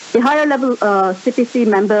control, the higher level CPC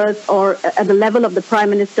members or at the level of the prime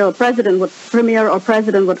minister or premier or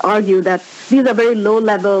president would argue that these are very low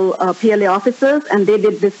level PLA officers and they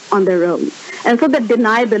did this on their own. And so the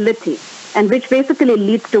deniability, and which basically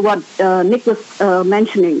leads to what Nick was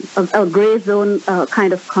mentioning, a gray zone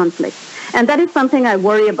kind of conflict. And that is something I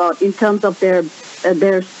worry about in terms of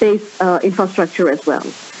their space infrastructure as well.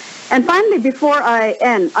 And finally, before I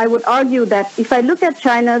end, I would argue that if I look at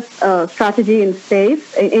China's strategy in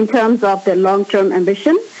space in terms of their long-term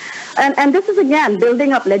ambition, and this is again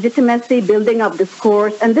building up legitimacy, building up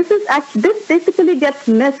discourse, and this basically gets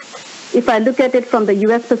missed if I look at it from the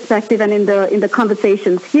U.S. perspective and in the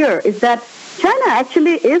conversations here, is that China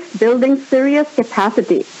actually is building serious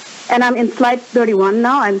capacity. And I'm in slide 31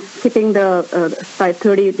 now. I'm skipping the slide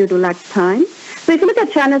 30 due to lack of time. So if you look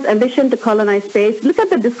at China's ambition to colonize space, look at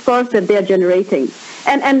the discourse that they are generating.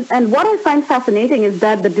 And what I find fascinating is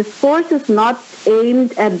that the discourse is not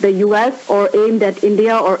aimed at the U.S. or aimed at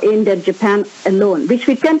India or aimed at Japan alone, which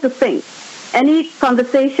we tend to think. Any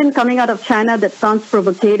conversation coming out of China that sounds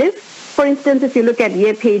provocative, for instance, if you look at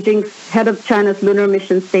Ye Peijing's head of China's lunar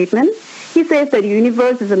mission statement, he says that the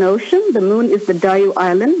universe is an ocean, the moon is the Diu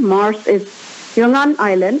Island, Mars is Yongan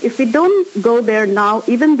Island. If we don't go there now,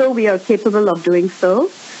 even though we are capable of doing so,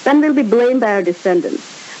 then we'll be blamed by our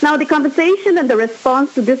descendants. Now, the conversation and the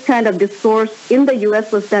response to this kind of discourse in the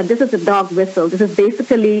U.S. was that this is a dog whistle. This is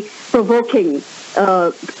basically provoking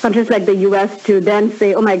countries like the U.S. to then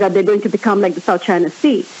say, oh, my God, they're going to become like the South China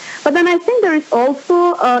Sea. But then I think there is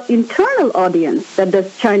also an internal audience that the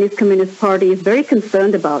Chinese Communist Party is very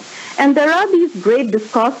concerned about. And there are these great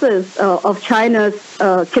discourses of China's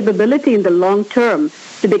capability in the long term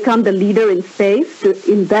to become the leader in space,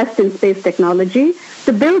 to invest in space technology,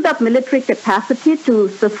 to build up military capacity to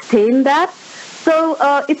sustain that. So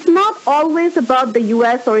it's not always about the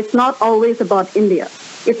U.S. or it's not always about India.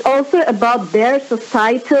 It's also about their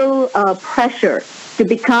societal pressure to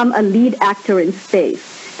become a lead actor in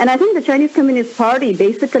space. And I think the Chinese Communist Party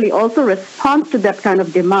basically also responds to that kind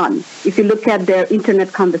of demand if you look at their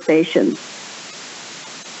internet conversations.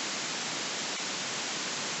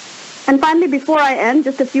 And finally, before I end,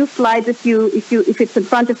 just a few slides. If it's in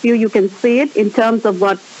front of you, you can see it in terms of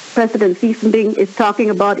what President Xi Jinping is talking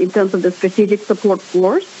about in terms of the strategic support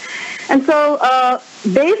force. And so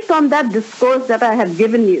based on that discourse that I have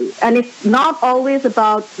given you, and it's not always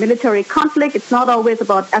about military conflict, it's not always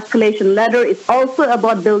about escalation ladder, it's also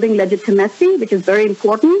about building legitimacy, which is very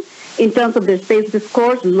important in terms of their space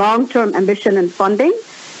discourse, long-term ambition and funding.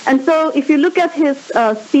 And so if you look at his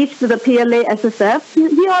speech to the PLA-SSF,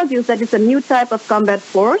 he argues that it's a new type of combat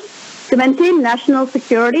force to maintain national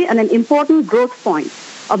security and an important growth point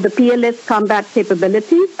of the PLA's combat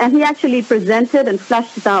capabilities. And he actually presented and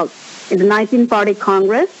fleshed it out in the 19th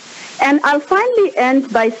Congress. And I'll finally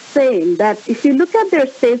end by saying that if you look at their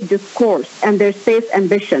space discourse and their space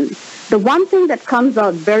ambition, the one thing that comes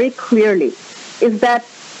out very clearly is that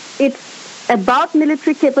it's about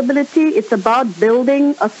military capability, it's about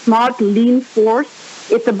building a smart, lean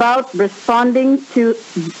force, it's about responding to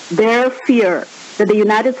their fear that the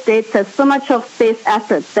United States has so much of space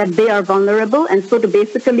assets that they are vulnerable, and so to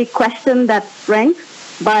basically question that strength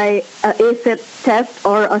by an ASAT test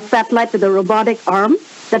or a satellite with a robotic arm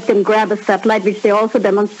that can grab a satellite, which they also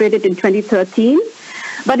demonstrated in 2013.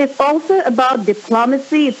 But it's also about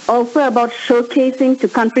diplomacy. It's also about showcasing to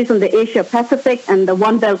countries in the Asia-Pacific and the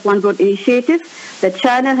One Belt, One Road initiative that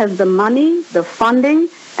China has the money, the funding,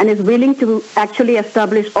 and is willing to actually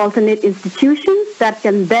establish alternate institutions that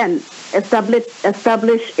can then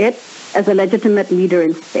establish it as a legitimate leader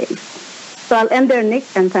in space. So I'll end there, Nick,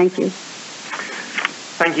 and thank you.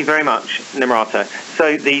 Thank you very much, Nimrata.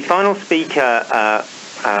 So the final speaker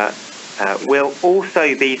will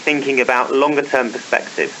also be thinking about longer-term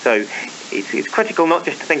perspectives. So it's critical not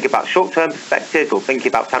just to think about short-term perspectives or thinking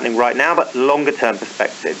about something right now, but longer-term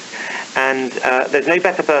perspectives. And there's no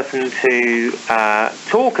better person to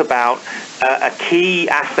talk about a key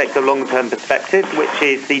aspect of long-term perspectives, which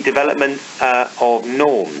is the development of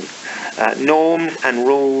norms. norms and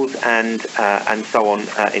rules and so on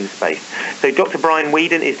in space. So Dr. Brian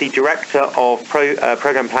Weeden is the Director of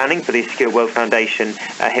Program Planning for the Secure World Foundation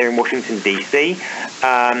here in Washington, D.C.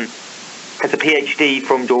 Has a PhD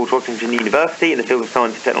from George Washington University in the field of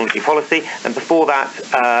science and technology policy, and before that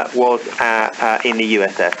was in the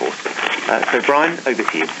U.S. Air Force. So Brian, over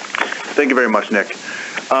to you. Thank you very much, Nick.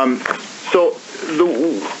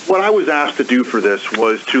 What I was asked to do for this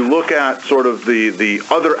was to look at sort of the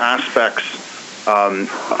other aspects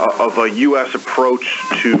of a U.S. approach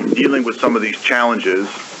to dealing with some of these challenges,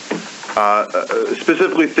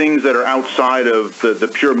 specifically things that are outside of the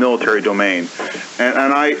pure military domain.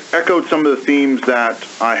 And I echoed some of the themes that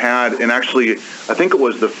I had, and actually, I think it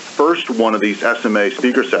was the first one of these SMA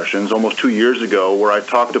speaker sessions almost 2 years ago, where I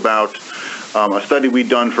talked about a study we'd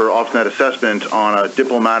done for OffNet assessment on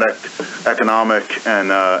diplomatic, economic,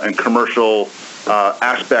 and commercial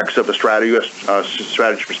aspects of the strategy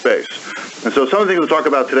for space. And so some of the things we'll talk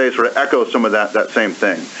about today sort of echo some of that same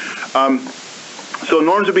thing. So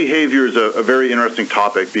norms of behavior is a very interesting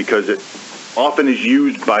topic because it often is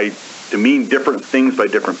used to mean different things by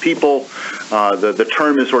different people. The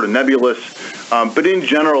term is sort of nebulous, but in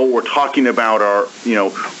general, we're talking about our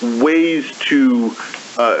ways to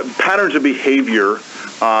patterns of behavior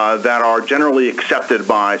that are generally accepted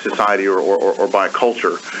by society or by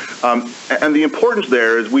culture. And the importance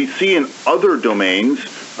there is we see in other domains,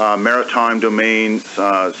 maritime domain,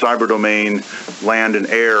 cyber domain, land and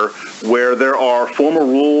air, where there are formal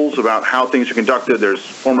rules about how things are conducted. There's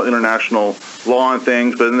formal international law on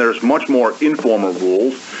things, but then there's much more informal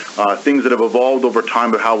rules, things that have evolved over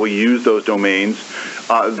time of how we use those domains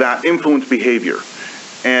that influence behavior.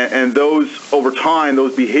 And those, over time,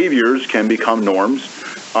 those behaviors can become norms.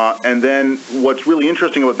 And then what's really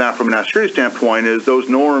interesting about that from a national security standpoint is those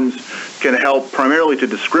norms can help primarily to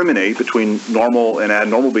discriminate between normal and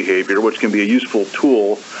abnormal behavior, which can be a useful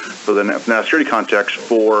tool for the national security context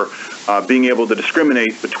for being able to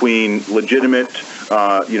discriminate between legitimate,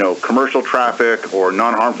 commercial traffic or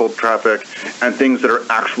non-harmful traffic and things that are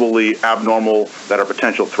actually abnormal that are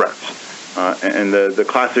potential threats. And the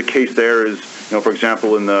classic case there is, for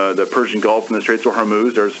example, in the Persian Gulf and the Straits of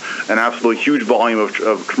Hormuz, there's an absolutely huge volume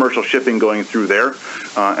of commercial shipping going through there,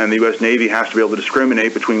 and the U.S. Navy has to be able to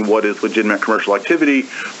discriminate between what is legitimate commercial activity,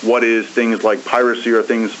 what is things like piracy or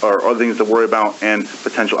other things to worry about, and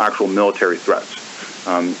potential actual military threats.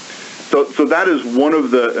 So that is one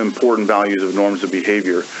of the important values of norms of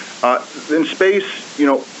behavior. In space,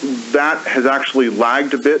 that has actually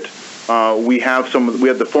lagged a bit. We have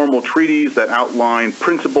the formal treaties that outline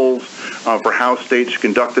principles for how states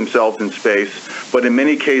conduct themselves in space, but in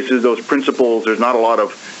many cases, those principles, there's not a lot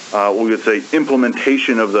of what we would say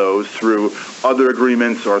implementation of those through other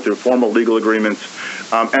agreements or through formal legal agreements,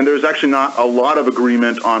 and there's actually not a lot of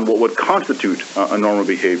agreement on what would constitute a normal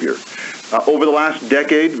behavior. Over the last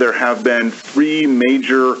decade, there have been 3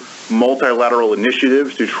 major multilateral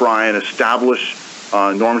initiatives to try and establish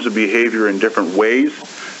norms of behavior in different ways.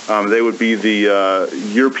 They would be the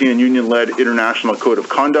European Union-led International Code of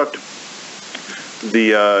Conduct,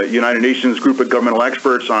 the United Nations Group of Governmental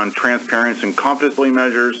Experts on Transparency and Confidence-Building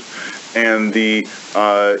Measures, and the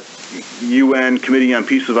UN Committee on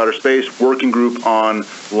Peace of Outer Space Working Group on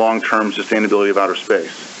Long-Term Sustainability of Outer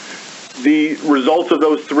Space. The results of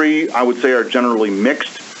those 3, I would say, are generally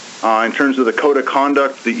mixed. In terms of the Code of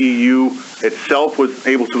Conduct, the EU itself was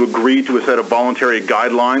able to agree to a set of voluntary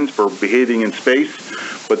guidelines for behaving in space,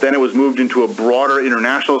 but then it was moved into a broader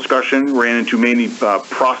international discussion, ran into mainly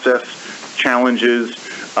process challenges,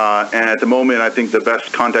 and at the moment, I think the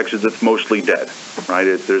best context is it's mostly dead, right?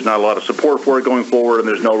 There's not a lot of support for it going forward, and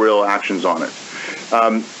there's no real actions on it.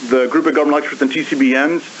 The Group of Governmental Experts and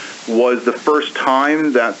TCBMs was the first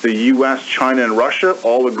time that the U.S., China, and Russia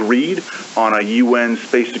all agreed on a UN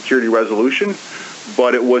space security resolution,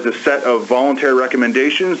 but it was a set of voluntary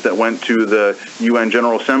recommendations that went to the UN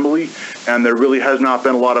General Assembly, and there really has not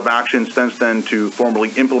been a lot of action since then to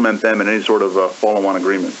formally implement them in any sort of follow-on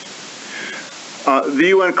agreements. The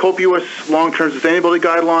UN Copious Long-Term Sustainability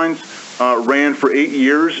Guidelines ran for 8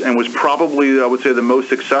 years and was probably, I would say, the most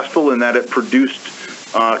successful in that it produced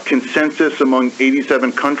consensus among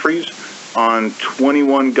 87 countries on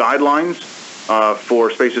 21 guidelines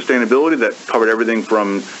for space sustainability that covered everything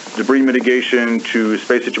from debris mitigation to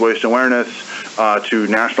space situation awareness to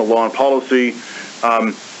national law and policy.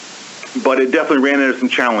 But it definitely ran into some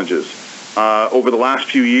challenges. Over the last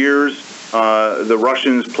few years, the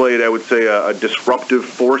Russians played, I would say, a disruptive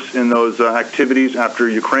force in those activities after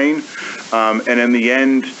Ukraine, and in the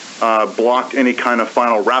end, blocked any kind of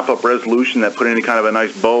final wrap-up resolution that put any kind of a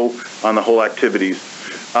nice bow on the whole activities.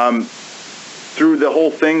 through the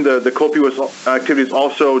whole thing, the copious activities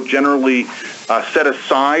also generally set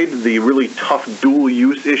aside the really tough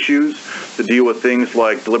dual-use issues to deal with things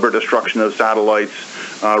like deliberate destruction of satellites,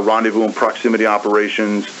 rendezvous and proximity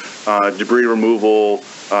operations, debris removal,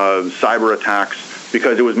 cyber attacks,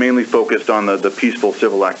 because it was mainly focused on the peaceful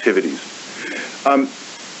civil activities.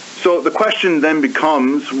 So the question then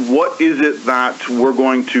becomes, what is it that we're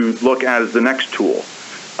going to look at as the next tool?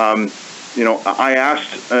 I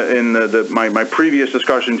asked in my previous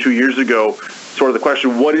discussion 2 years ago, sort of the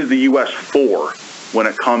question, what is the U.S. for when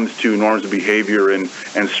it comes to norms of behavior and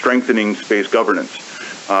strengthening space governance?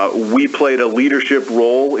 We played a leadership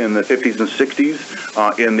role in the 50s and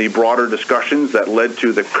 60s in the broader discussions that led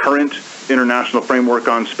to the current international framework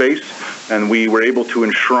on space, and we were able to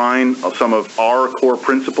enshrine some of our core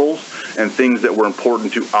principles and things that were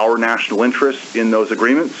important to our national interests in those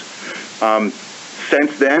agreements.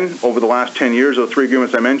 Since then, over the last 10 years, those three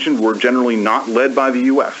agreements I mentioned were generally not led by the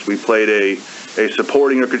U.S. We played a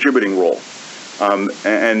supporting or contributing role.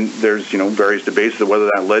 And there's, various debates of whether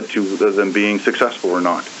that led to them being successful or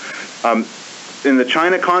not. In the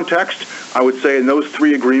China context, I would say in those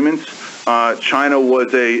three agreements, China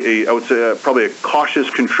was I would say probably a cautious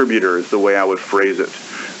contributor is the way I would phrase it.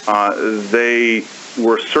 They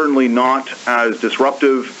were certainly not as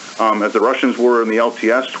disruptive as the Russians were in the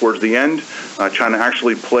LTS towards the end. China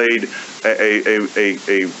actually played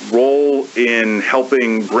a role in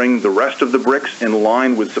helping bring the rest of the BRICS in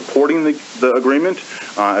line with supporting the agreement,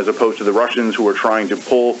 as opposed to the Russians who were trying to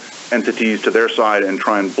pull entities to their side and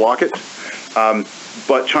try and block it.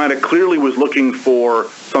 But China clearly was looking for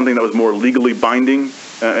something that was more legally binding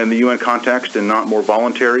in the UN context and not more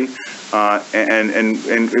voluntary,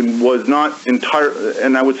 and was not entire.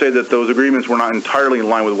 And I would say that those agreements were not entirely in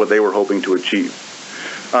line with what they were hoping to achieve.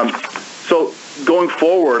 So going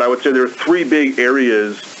forward, I would say there are three big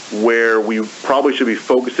areas where we probably should be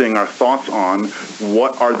focusing our thoughts on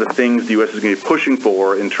what are the things the U.S. is going to be pushing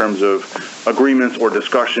for in terms of agreements or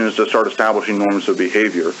discussions to start establishing norms of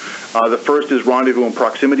behavior. The first is rendezvous and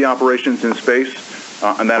proximity operations in space,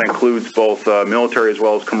 and that includes both military as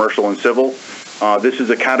well as commercial and civil. This is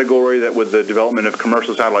a category that, with the development of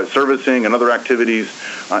commercial satellite servicing and other activities,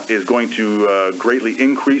 is going to greatly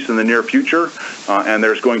increase in the near future. And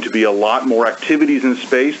there's going to be a lot more activities in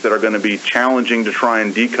space that are going to be challenging to try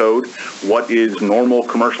and decode what is normal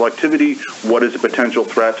commercial activity, what is a potential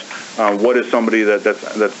threat, what is somebody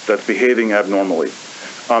that's behaving abnormally.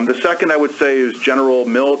 The second, I would say, is general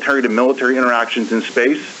military-to-military interactions in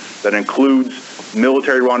space. That includes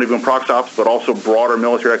military rendezvous and prox ops, but also broader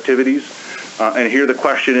military activities. And here the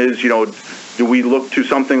question is, do we look to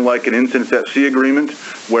something like an incidents at sea agreement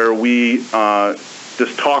where we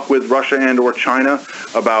just talk with Russia and or China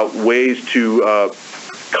about ways to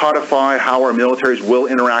codify how our militaries will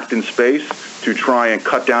interact in space to try and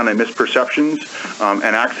cut down on misperceptions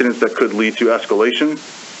and accidents that could lead to escalation?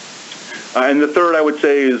 And the third, I would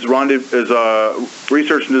say, is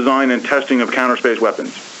research and design and testing of counter-space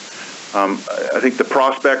weapons. I think the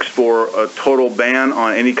prospects for a total ban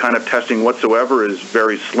on any kind of testing whatsoever is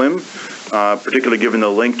very slim, particularly given the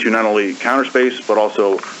link to not only counterspace but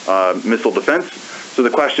also missile defense. So the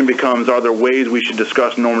question becomes, are there ways we should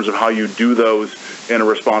discuss norms of how you do those in a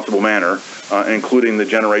responsible manner, including the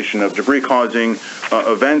generation of debris-causing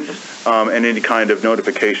events and any kind of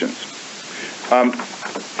notifications?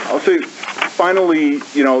 I'll say, finally,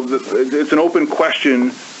 it's an open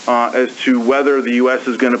question as to whether the U.S.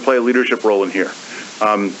 is going to play a leadership role in here.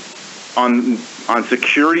 On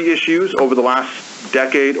security issues over the last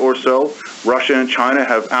decade or so, Russia and China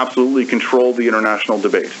have absolutely controlled the international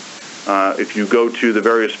debate. If you go to the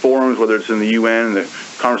various forums, whether it's in the UN, the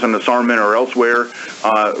Conference on Disarmament, or elsewhere,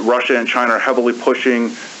 Russia and China are heavily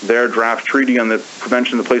pushing their draft treaty on the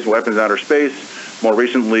prevention of the place of weapons in outer space. More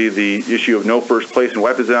recently, the issue of no first place in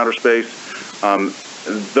weapons in outer space.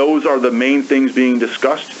 Those are the main things being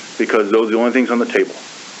discussed because those are the only things on the table.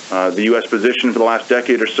 The U.S. position for the last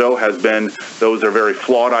decade or so has been those are very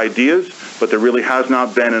flawed ideas, but there really has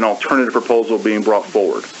not been an alternative proposal being brought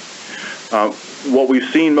forward. What we've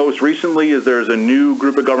seen most recently is there's a new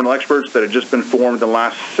group of governmental experts that have just been formed in the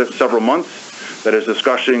last several months that is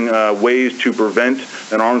discussing ways to prevent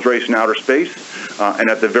an arms race in outer space. And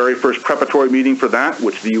at the very first preparatory meeting for that,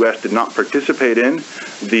 which the U.S. did not participate in,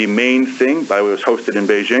 the main thing, by the way, was hosted in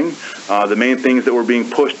Beijing, the main things that were being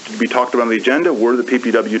pushed to be talked about on the agenda were the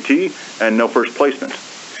PPWT and no first placement.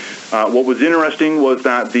 What was interesting was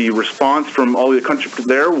that the response from all the countries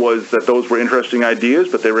there was that those were interesting ideas,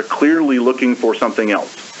 but they were clearly looking for something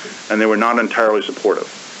else, and they were not entirely supportive.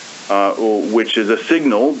 which is a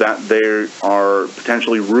signal that there are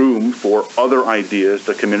potentially room for other ideas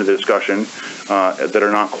to come into the discussion that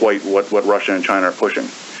are not quite what Russia and China are pushing.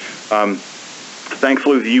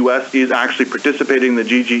 Thankfully, the U.S. is actually participating in the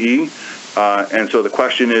GGE, and so the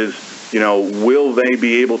question is, will the U.S.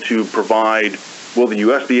 be able to provide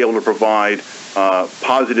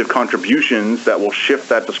positive contributions that will shift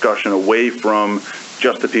that discussion away from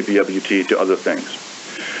just the PPWT to other things?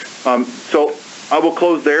 So I will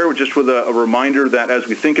close there just with a reminder that as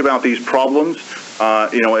we think about these problems,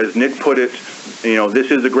 as Nick put it,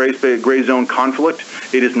 this is a gray zone conflict.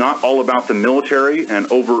 It is not all about the military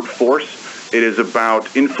and overt force. It is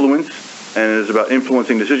about influence, and it is about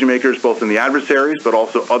influencing decision makers, both in the adversaries, but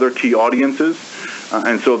also other key audiences.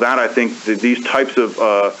 And so that, I think, these types of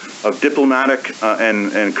diplomatic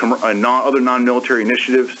and other non-military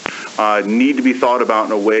initiatives need to be thought about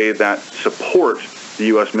in a way that support the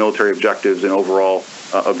U.S. military objectives and overall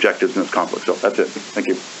objectives in this conflict. So that's it. Thank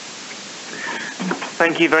you.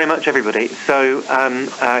 Thank you very much, everybody. So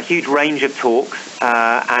a huge range of talks,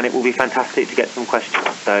 and it will be fantastic to get some questions.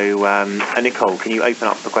 So Nicole, can you open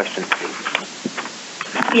up for questions, please?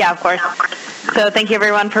 Yeah, of course. So thank you,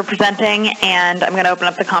 everyone, for presenting, and I'm going to open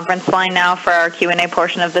up the conference line now for our Q&A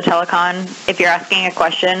portion of the telecon. If you're asking a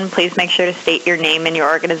question, please make sure to state your name and your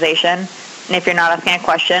organization. And if you're not asking a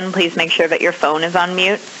question, please make sure that your phone is on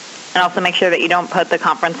mute. And also make sure that you don't put the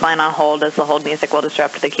conference line on hold, as the hold music will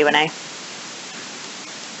disrupt the Q&A.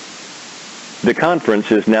 The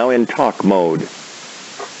conference is now in talk mode.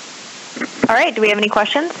 All right, do we have any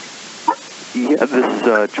questions? Yeah, this is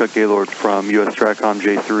Chuck Gaylord from US Stratcom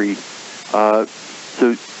J3.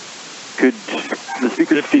 So could the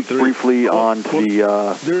speaker speak briefly on the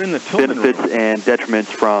benefits and detriments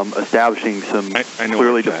from establishing some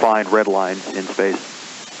clearly defined red lines in space?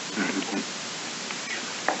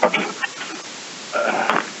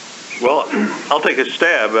 Well, I'll take a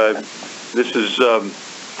stab.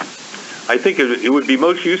 I think it would be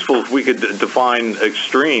most useful if we could define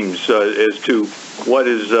extremes as to what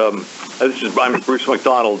is. I'm Bruce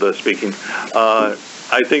MacDonald speaking.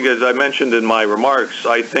 I think, as I mentioned in my remarks,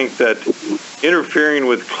 I think that interfering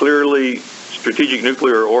with clearly strategic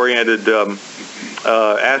nuclear-oriented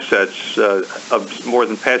assets of more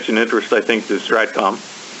than passing interest, I think, to Stratcom,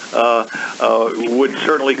 would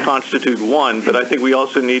certainly constitute one. But I think we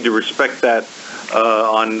also need to respect that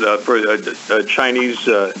for Chinese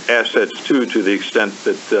assets too, to the extent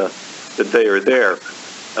that they are there.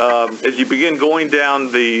 As you begin going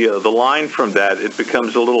down the line from that, it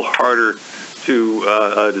becomes a little harder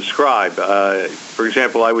to describe. For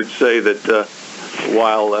example, I would say that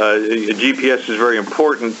while GPS is very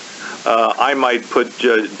important, I might put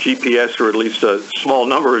GPS, or at least a small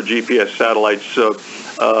number of GPS satellites,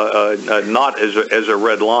 not as a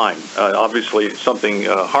red line. Obviously, something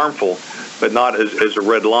harmful, but not as a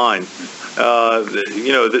red line.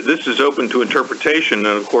 This is open to interpretation,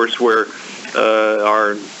 and of course, where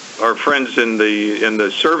our friends in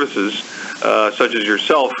the services, such as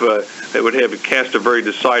yourself, that would have cast a very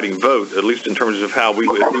deciding vote, at least in terms of how if we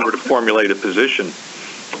were to formulate a position.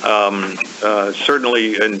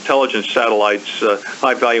 Certainly, intelligence satellites,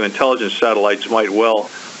 high-value intelligence satellites, might well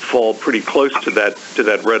fall pretty close to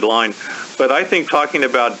that red line. But I think talking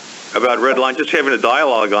about red line, just having a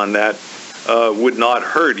dialogue on that, would not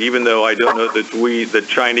hurt. Even though I don't know that the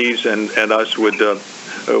Chinese and us would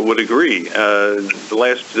agree. The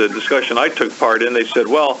last discussion I took part in, they said,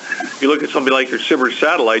 well, you look at something like your Sibir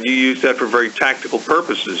satellite, you use that for very tactical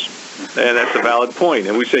purposes, and that's a valid point.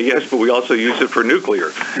 And we say, yes, but we also use it for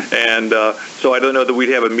nuclear. And so I don't know that we'd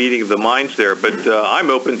have a meeting of the minds there, but I'm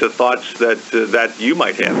open to thoughts that you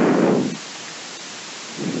might have.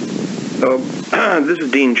 This is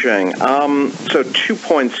Dean Cheng. So 2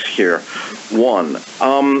 points here. One,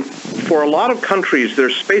 for a lot of countries, their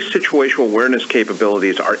space situational awareness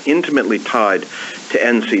capabilities are intimately tied to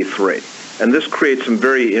NC3. And this creates some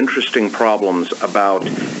very interesting problems about,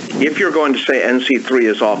 if you're going to say NC3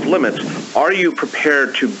 is off limits, are you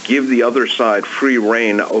prepared to give the other side free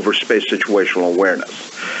rein over space situational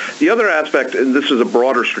awareness? The other aspect, and this is a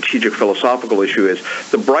broader strategic philosophical issue, is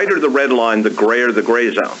the brighter the red line, the grayer the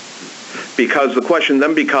gray zone. Because the question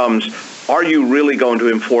then becomes, are you really going to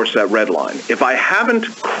enforce that red line? If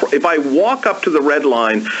I walk up to the red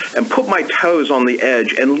line and put my toes on the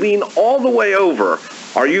edge and lean all the way over,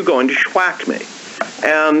 are you going to schwack me?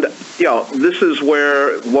 And, this is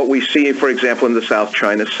where what we see, for example, in the South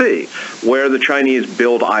China Sea, where the Chinese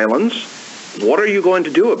build islands. What are you going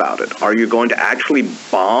to do about it? Are you going to actually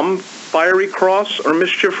bomb Fiery Cross or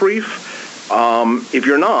Mischief Reef? If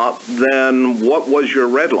you're not, then what was your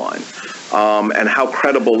red line? And how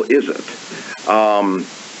credible is it?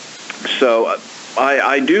 So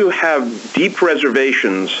I do have deep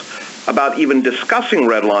reservations about even discussing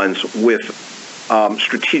red lines with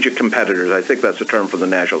strategic competitors. I think that's the term for the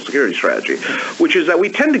national security strategy, which is that we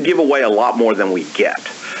tend to give away a lot more than we get.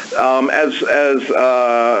 As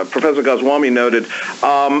Professor Goswami noted,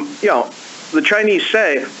 the Chinese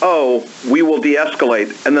say, oh, we will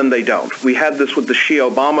de-escalate, and then they don't. We had this with the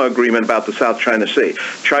Xi-Obama agreement about the South China Sea.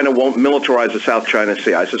 China won't militarize the South China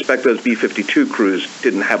Sea. I suspect those B-52 crews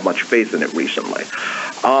didn't have much faith in it recently.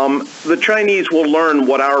 The Chinese will learn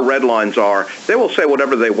what our red lines are. They will say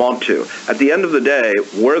whatever they want to. At the end of the day,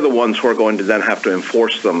 we're the ones who are going to then have to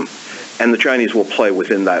enforce them, and the Chinese will play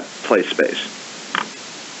within that play space.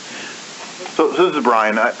 So this is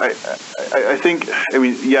Brian. I think,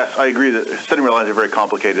 yes, I agree that setting red lines are very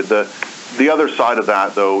complicated. The other side of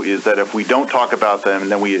that, though, is that if we don't talk about them,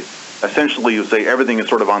 and then we essentially say everything is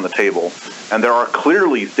sort of on the table, and there are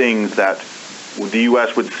clearly things that the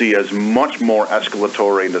U.S. would see as much more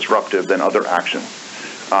escalatory and disruptive than other actions.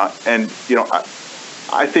 I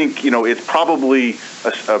think, it's probably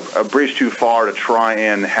a bridge too far to try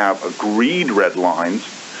and have agreed red lines.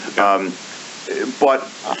 But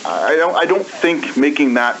I don't think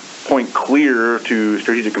making that point clear to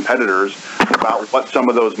strategic competitors about what some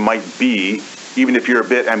of those might be, even if you're a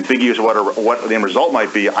bit ambiguous what the end result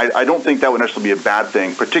might be, I don't think that would necessarily be a bad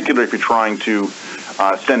thing, particularly if you're trying to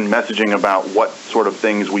send messaging about what sort of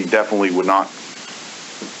things we definitely would not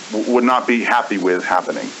be happy with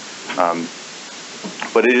happening.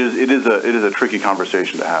 But it is a tricky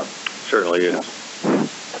conversation to have. Certainly is.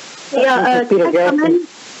 Yeah,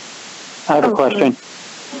 I have a question.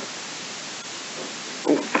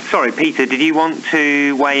 Sorry, Peter, did you want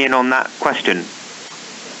to weigh in on that question?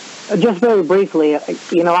 Just very briefly, I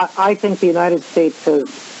think the United States has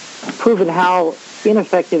proven how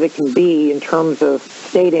ineffective it can be in terms of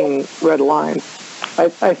stating red lines.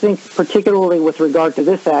 I think particularly with regard to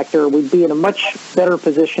this actor, we'd be in a much better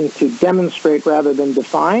position to demonstrate rather than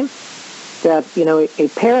define that, a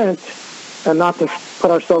parent, and not to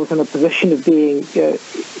put ourselves in a position of being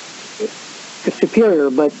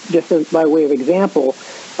superior, but just as by way of example,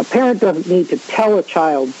 a parent doesn't need to tell a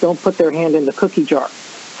child, don't put their hand in the cookie jar.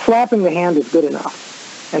 Slapping the hand is good enough.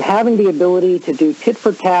 And having the ability to do tit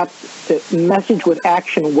for tat, to message with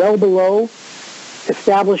action well below,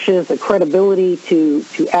 establishes a credibility to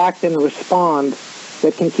act and respond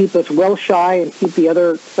that can keep us well shy and keep the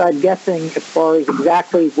other side guessing as far as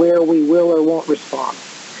exactly where we will or won't respond.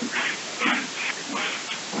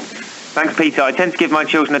 Thanks, Peter. I tend to give my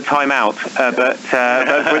children a time-out, but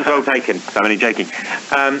point's well taken. I'm only joking.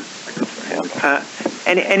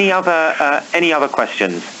 Any other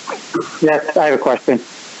questions? Yes, I have a question.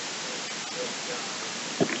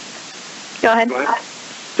 Go ahead.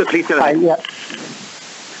 So please go ahead.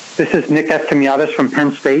 This is Nick Estimiadis from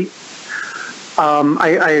Penn State.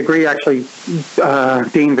 I agree, actually,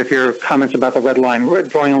 Dean, with your comments about the red line.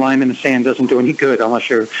 Drawing a line in the sand doesn't do any good unless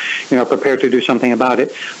you're, prepared to do something about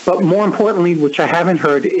it. But more importantly, which I haven't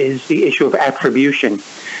heard, is the issue of attribution,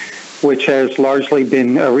 which has largely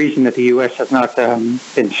been a reason that the U.S. has not been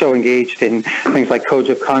so engaged in things like codes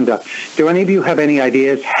of conduct. Do any of you have any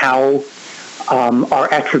ideas how our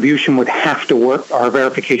attribution would have to work, our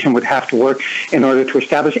verification would have to work in order to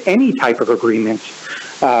establish any type of agreements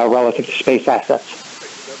relative to space assets?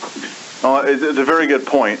 It's a very good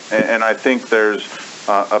point, and I think there's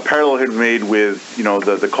a parallel here made with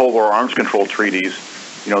the Cold War arms control treaties.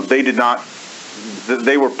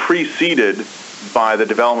 They were preceded by the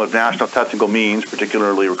development of national technical means,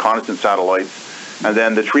 particularly reconnaissance satellites, and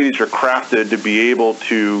then the treaties are crafted to be able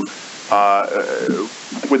to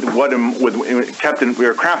we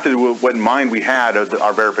were crafted with what in mind we had of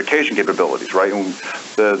our verification capabilities, right? And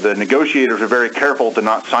the negotiators are very careful to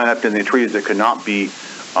not sign up to any treaties that could not be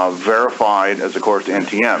verified as, of course,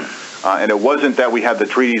 NTM. And it wasn't that we had the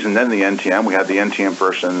treaties and then the NTM. We had the NTM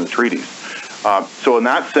first and the treaties. So in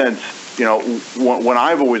that sense, when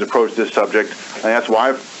I've always approached this subject, and that's why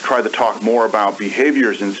I've tried to talk more about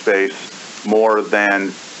behaviors in space more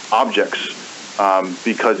than objects.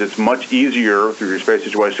 Because it's much easier through your space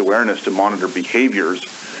situation awareness to monitor behaviors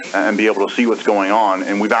and be able to see what's going on.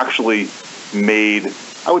 And we've actually made,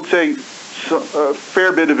 I would say, a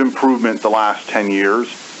fair bit of improvement the last 10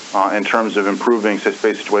 years in terms of improving space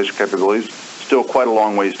situation capabilities. Still quite a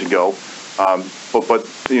long ways to go. But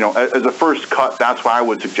as a first cut, that's why I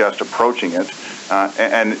would suggest approaching it.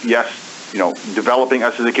 And yes, developing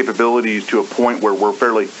SSA capabilities to a point where we're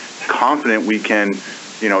fairly confident we can,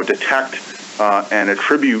 detect and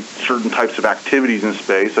attribute certain types of activities in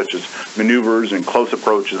space, such as maneuvers and close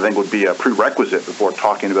approaches, I think would be a prerequisite before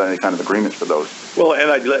talking about any kind of agreements for those. Well,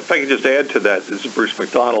 and if I could just add to that, this is Bruce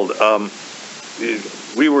MacDonald.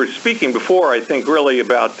 We were speaking before, I think, really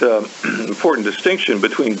about important distinction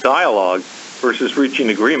between dialogue versus reaching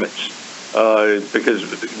agreements. Because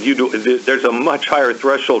there's a much higher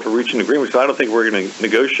threshold for reaching agreements. So I don't think we're going to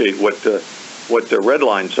negotiate what the red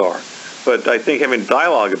lines are. But I think having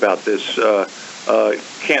dialogue about this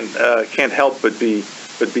can't help but be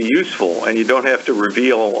useful, and you don't have to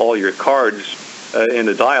reveal all your cards in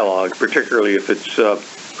a dialogue, particularly if it's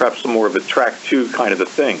perhaps more of a track 2 kind of a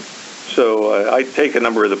thing. So I take a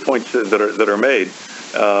number of the points that are made,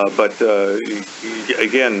 but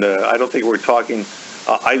again, I don't think we're talking.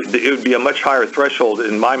 It would be a much higher threshold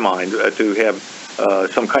in my mind to have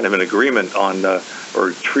some kind of an agreement on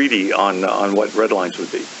or treaty on what red lines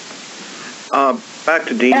would be. Back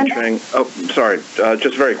to Dean Cheng. Oh, sorry.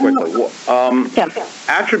 Just very quickly.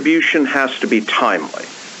 Attribution has to be timely.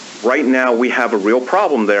 Right now, we have a real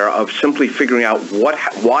problem there of simply figuring out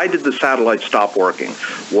why did the satellite stop working?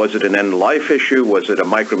 Was it an end-life issue? Was it a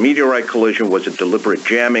micrometeorite collision? Was it deliberate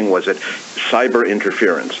jamming? Was it cyber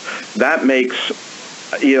interference? That makes,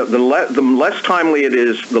 the less timely it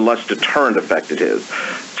is, the less deterrent effect it is.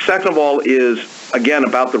 Second of all is, again,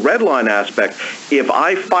 about the red line aspect. If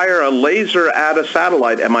I fire a laser at a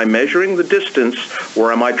satellite, am I measuring the distance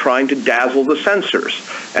or am I trying to dazzle the sensors?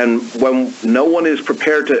 And when no one is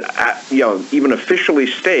prepared to, even officially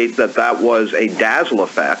state that was a dazzle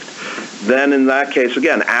effect, then in that case,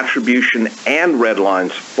 again, attribution and red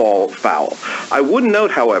lines fall foul. I would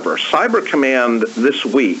note, however, Cyber Command this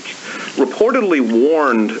week reportedly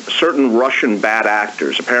warned certain Russian bad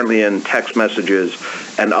actors, apparently in text messages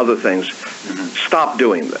and other things, stop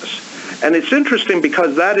doing this. And it's interesting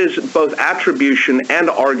because that is both attribution and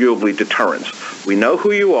arguably deterrence. We know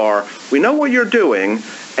who you are, we know what you're doing,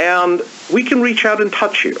 and we can reach out and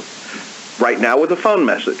touch you. Right now with a phone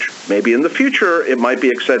message. Maybe in the future it might be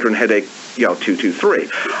Excedrin headache 223.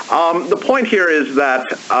 The point here is that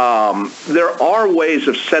there are ways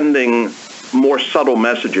of sending more subtle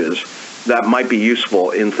messages that might be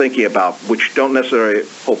useful in thinking about, which don't necessarily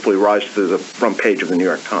hopefully rise to the front page of the New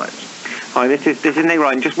York Times. Hi, this is Nick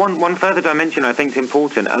Wright. And just one further dimension I think is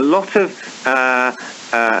important. A lot of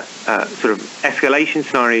sort of escalation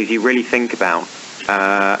scenarios you really think about,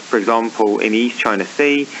 for example, in the East China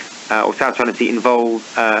Sea or South China Sea, involve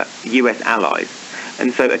U.S. allies.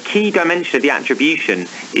 And so a key dimension of the attribution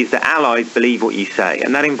is that allies believe what you say,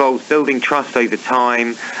 and that involves building trust over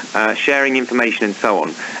time, sharing information, and so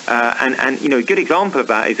on. And a good example of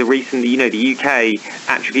that is a recent, the UK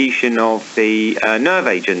attribution of the nerve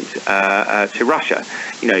agent to Russia.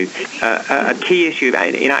 A key issue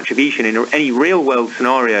in attribution in any real-world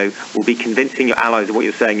scenario will be convincing your allies that what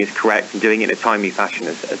you're saying is correct and doing it in a timely fashion,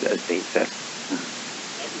 as Dean said.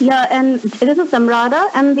 Yeah, and this is Samrata.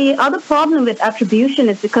 And the other problem with attribution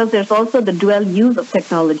is because there's also the dual use of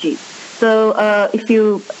technology. So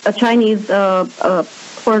if a Chinese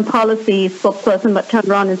foreign policy spokesperson might turn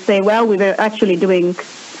around and say, well, we were actually doing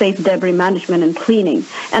space debris management and cleaning.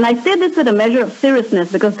 And I say this with a measure of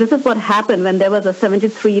seriousness because this is what happened when there was a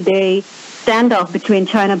 73-day standoff between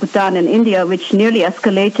China, Bhutan, and India, which nearly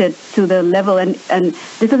escalated to the level. And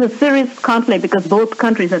this is a serious conflict because both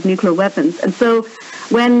countries have nuclear weapons. And so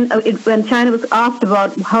when China was asked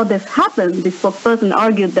about how this happened, the spokesperson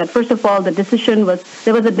argued that, first of all, the decision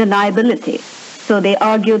there was a deniability. So they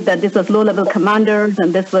argued that this was low-level commanders,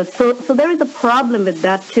 and this was so there is a problem with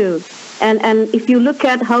that too. And if you look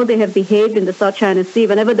at how they have behaved in the South China Sea,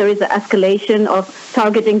 whenever there is an escalation of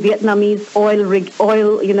targeting Vietnamese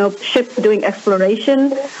oil ships doing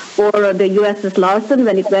exploration, or the USS Larsen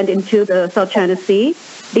when it went into the South China Sea,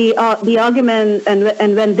 the argument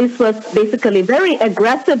and when this was basically very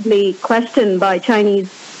aggressively questioned by Chinese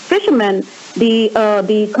fishermen,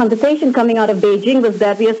 the conversation coming out of Beijing was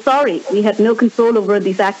that we are sorry, we had no control over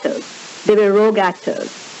these actors. They were rogue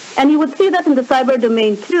actors. And you would see that in the cyber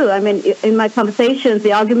domain too. I mean, in my conversations,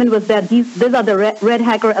 the argument was that these are the Red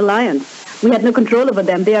Hacker Alliance. We had no control over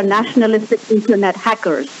them. They are nationalistic internet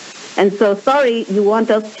hackers. And so, sorry, you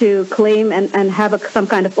want us to claim and have some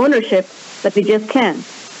kind of ownership, but we just can't.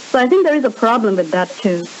 So I think there is a problem with that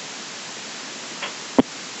too.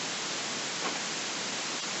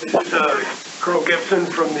 This is Colonel Gibson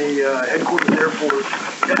from the Headquarters Air Force.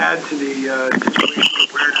 To add to the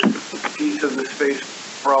situational awareness piece of the space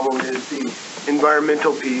problem is the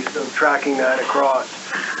environmental piece of tracking that across.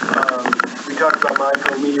 We talked about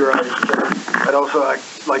micrometeorites, but I'd also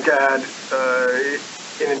like to add,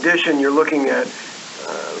 in addition, you're looking at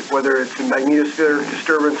whether it's the magnetosphere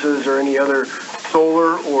disturbances or any other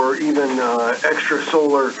solar or even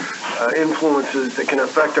extrasolar influences that can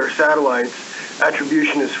affect our satellites.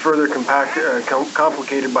 Attribution is further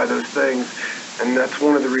complicated by those things, and that's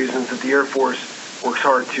one of the reasons that the Air Force works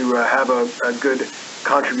hard to have a good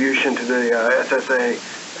contribution to the SSA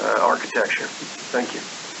architecture. Thank you.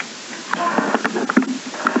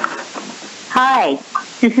 Hi,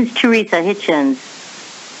 this is Teresa Hitchens.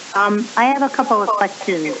 I have a couple of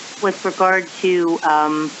questions with regard to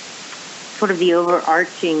sort of the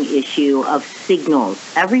overarching issue of signals.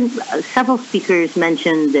 Several speakers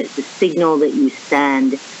mentioned that the signal that you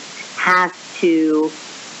send has to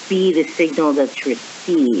be the signal that's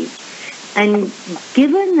received. And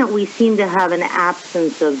given that we seem to have an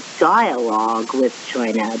absence of dialogue with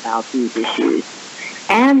China about these issues,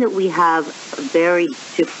 and that we have a very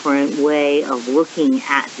different way of looking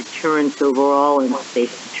at deterrence overall and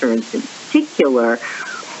space deterrence in particular,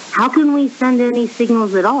 how can we send any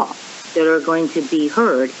signals at all that are going to be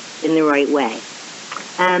heard in the right way?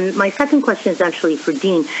 And my second question is actually for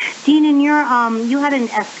Dean. Dean, in your you had an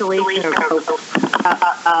escalation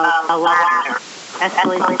a ladder,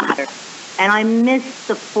 escalation ladder, and I missed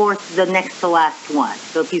the next to last one.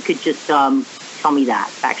 So if you could just tell me that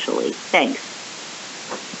factually. Thanks.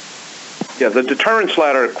 Yeah, the deterrence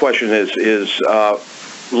ladder question is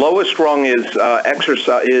lowest rung is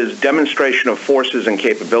is demonstration of forces and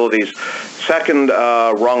capabilities.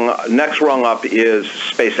 Next rung up is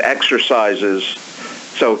space exercises.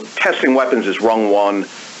 So testing weapons is rung 1.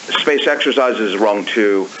 Space exercises is rung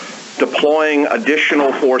 2. Deploying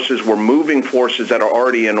additional forces, we're moving forces that are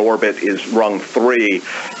already in orbit, is rung 3.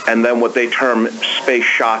 And then what they term space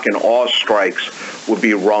shock and awe strikes would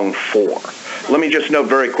be rung 4. Let me just note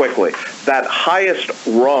very quickly, that highest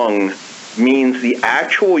rung means the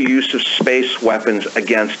actual use of space weapons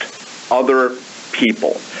against other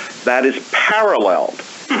people. That is paralleled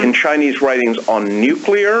in Chinese writings on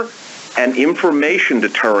nuclear and information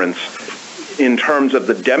deterrence in terms of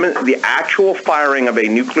the actual firing of a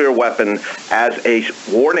nuclear weapon as a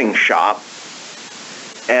warning shot,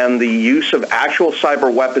 and the use of actual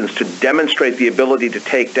cyber weapons to demonstrate the ability to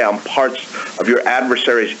take down parts of your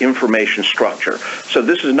adversary's information structure. So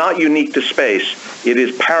this is not unique to space. It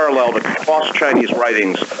is paralleled across Chinese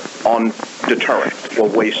writings on deterrence, or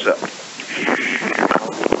way so.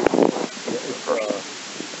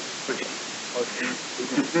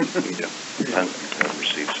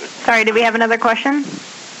 Sorry, do we have another question?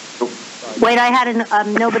 Wait, I had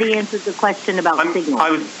nobody answered the question about signals.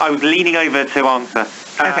 I was leaning over to answer.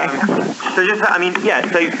 Okay.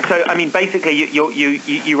 Basically,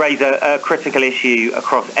 you raise a critical issue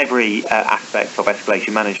across every aspect of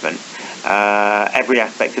escalation management, every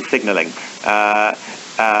aspect of signaling,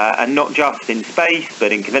 and not just in space,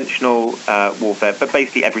 but in conventional warfare, but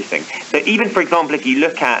basically everything. So even, for example, if you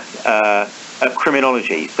look at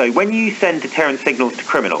criminology, so when you send deterrent signals to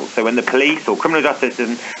criminals, so when the police or criminal justice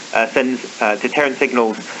sends deterrent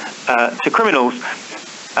signals to criminals,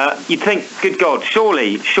 you'd think, good God,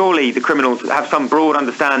 surely the criminals have some broad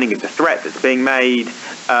understanding of the threat that's being made,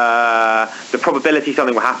 the probability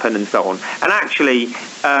something will happen, and so on. And actually,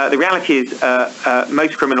 the reality is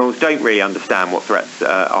most criminals don't really understand what threats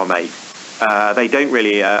are made. They don't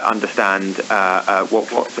really understand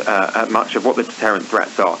much of what the deterrent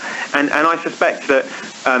threats are. And I suspect that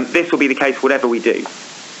this will be the case whatever we do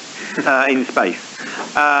in space.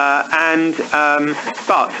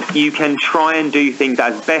 But you can try and do things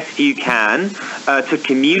as best you can to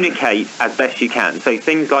communicate as best you can. So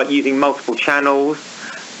things like using multiple channels,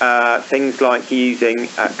 things like using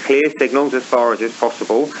clear signals as far as is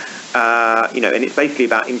possible, and it's basically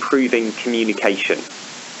about improving communication.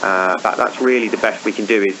 That's really the best we can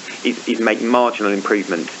do is make marginal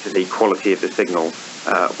improvements to the quality of the signal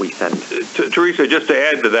we send. Teresa, just to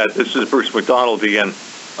add to that, this is Bruce MacDonald again.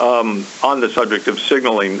 On the subject of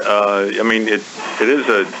signaling, it is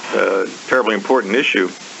a terribly important issue.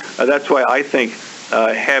 That's why I think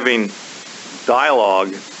having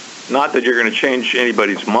dialogue, not that you're going to change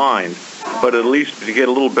anybody's mind, but at least to get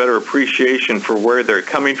a little better appreciation for where they're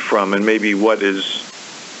coming from and maybe what is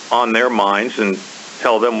on their minds, and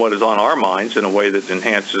tell them what is on our minds in a way that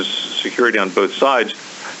enhances security on both sides,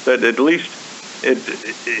 that at least it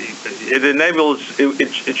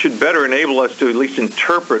should better enable us to at least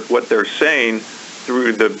interpret what they're saying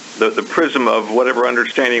through the prism of whatever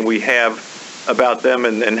understanding we have about them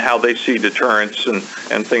and how they see deterrence and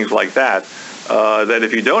things like that. That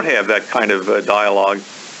if you don't have that kind of dialogue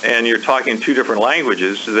and you're talking two different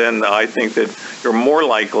languages, then I think that you're more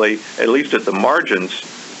likely, at least at the margins,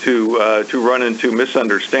 to run into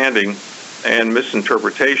misunderstanding and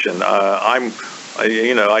misinterpretation. I'm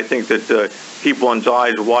I think that people's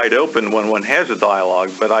eyes are wide open when one has a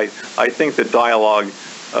dialogue, but I think that dialogue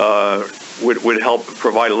would help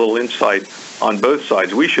provide a little insight on both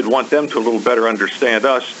sides. We should want them to a little better understand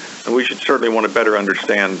us, and we should certainly want to better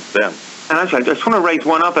understand them. And actually, I just want to raise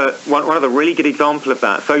one other really good example of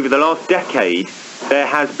that. So over the last decade, there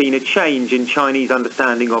has been a change in Chinese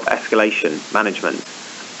understanding of escalation management.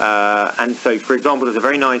 And so, for example, there's a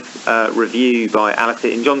very nice review by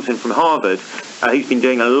Alistair Johnson from Harvard, who's been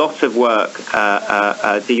doing a lot of work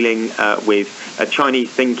dealing with Chinese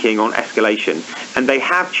thinking on escalation. And they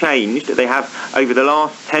have changed. They have, over the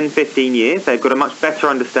last 10, 15 years, they've got a much better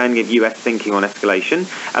understanding of US thinking on escalation.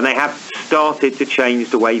 And they have started to change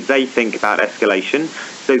the way they think about escalation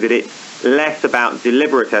so that it's less about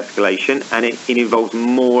deliberate escalation and it involves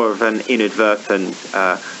more of an inadvertent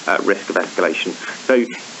risk of escalation. So,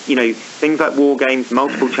 things like war games,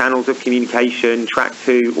 multiple channels of communication, track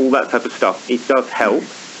 2, all that type of stuff, it does help.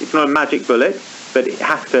 It's not a magic bullet, but it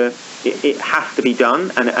has to be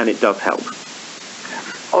done, and it does help.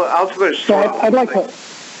 I'd like to.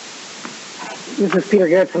 This is Peter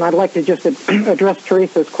Garretson. I'd like to just address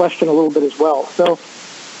Teresa's question a little bit as well. So,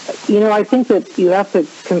 I think that you have to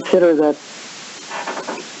consider that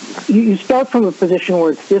you start from a position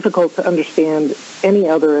where it's difficult to understand any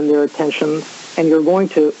other and their attentions, and you're going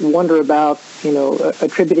to wonder about,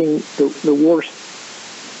 attributing the worst.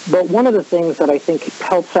 But one of the things that I think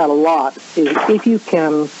helps out a lot is if you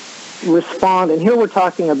can respond, and here we're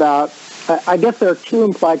talking about, I guess there are two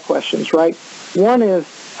implied questions, right? One is,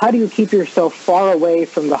 how do you keep yourself far away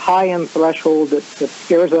from the high-end threshold that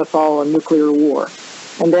scares us all on nuclear war?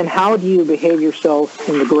 And then how do you behave yourself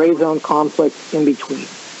in the gray zone conflict in between?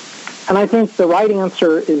 And I think the right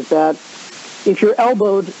answer is that if you're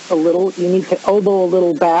elbowed a little, you need to elbow a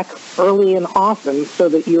little back early and often so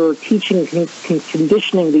that you're teaching and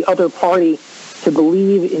conditioning the other party to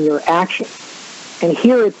believe in your actions. And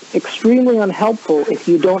here it's extremely unhelpful if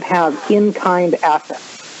you don't have in-kind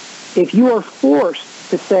assets. If you are forced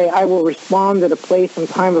to say, I will respond at a place and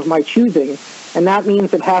time of my choosing, and that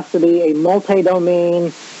means it has to be a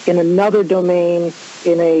multi-domain, in another domain,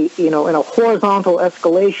 in a horizontal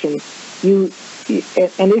escalation,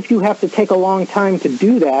 and if you have to take a long time to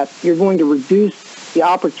do that, you're going to reduce the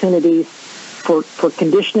opportunities for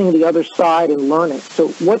conditioning the other side and learning. So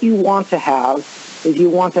what you want to have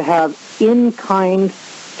is in-kind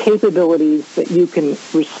capabilities that you can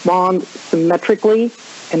respond symmetrically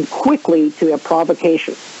and quickly to a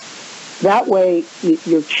provocation. That way,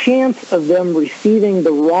 your chance of them receiving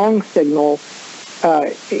the wrong signal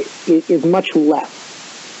is much less.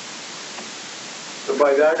 So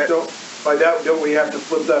by that, don't we have to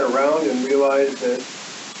flip that around and realize that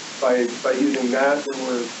by using that,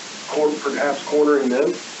 we're perhaps cornering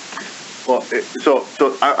them? Well, so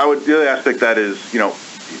I would, the other aspect that is,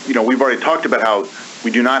 we've already talked about how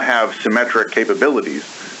we do not have symmetric capabilities,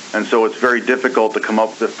 and so it's very difficult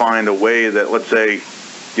to find a way that, let's say,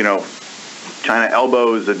 China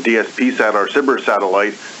elbows a DSP satellite or SBIR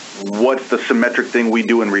satellite. What's the symmetric thing we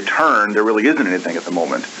do in return? There really isn't anything at the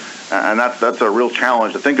moment. And that's a real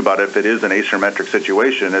challenge to think about. If it is an asymmetric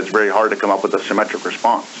situation, it's very hard to come up with a symmetric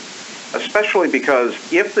response. Especially because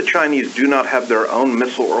if the Chinese do not have their own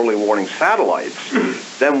missile early warning satellites,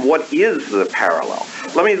 then what is the parallel?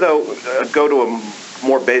 Let me, though, go to a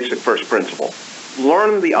more basic first principle.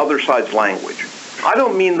 Learn the other side's language. I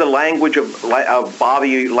don't mean the language of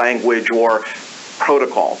body language or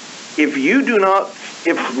protocol. If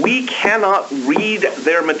we cannot read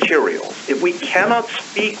their materials, if we cannot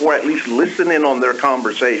speak or at least listen in on their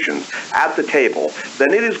conversations at the table,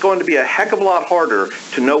 then it is going to be a heck of a lot harder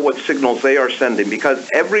to know what signals they are sending, because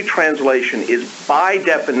every translation is by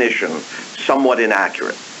definition somewhat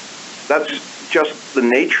inaccurate. That's just the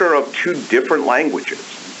nature of two different languages.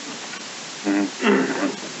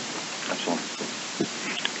 Excellent.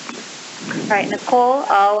 All right, Nicole,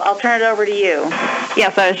 I'll turn it over to you.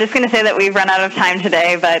 Yes, I was just going to say that we've run out of time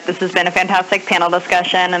today, but this has been a fantastic panel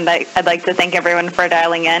discussion, and I'd like to thank everyone for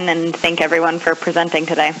dialing in and thank everyone for presenting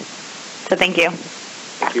today. So thank you.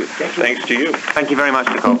 Thank you. Thanks to you. Thank you very much,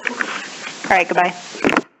 Nicole. All right, goodbye.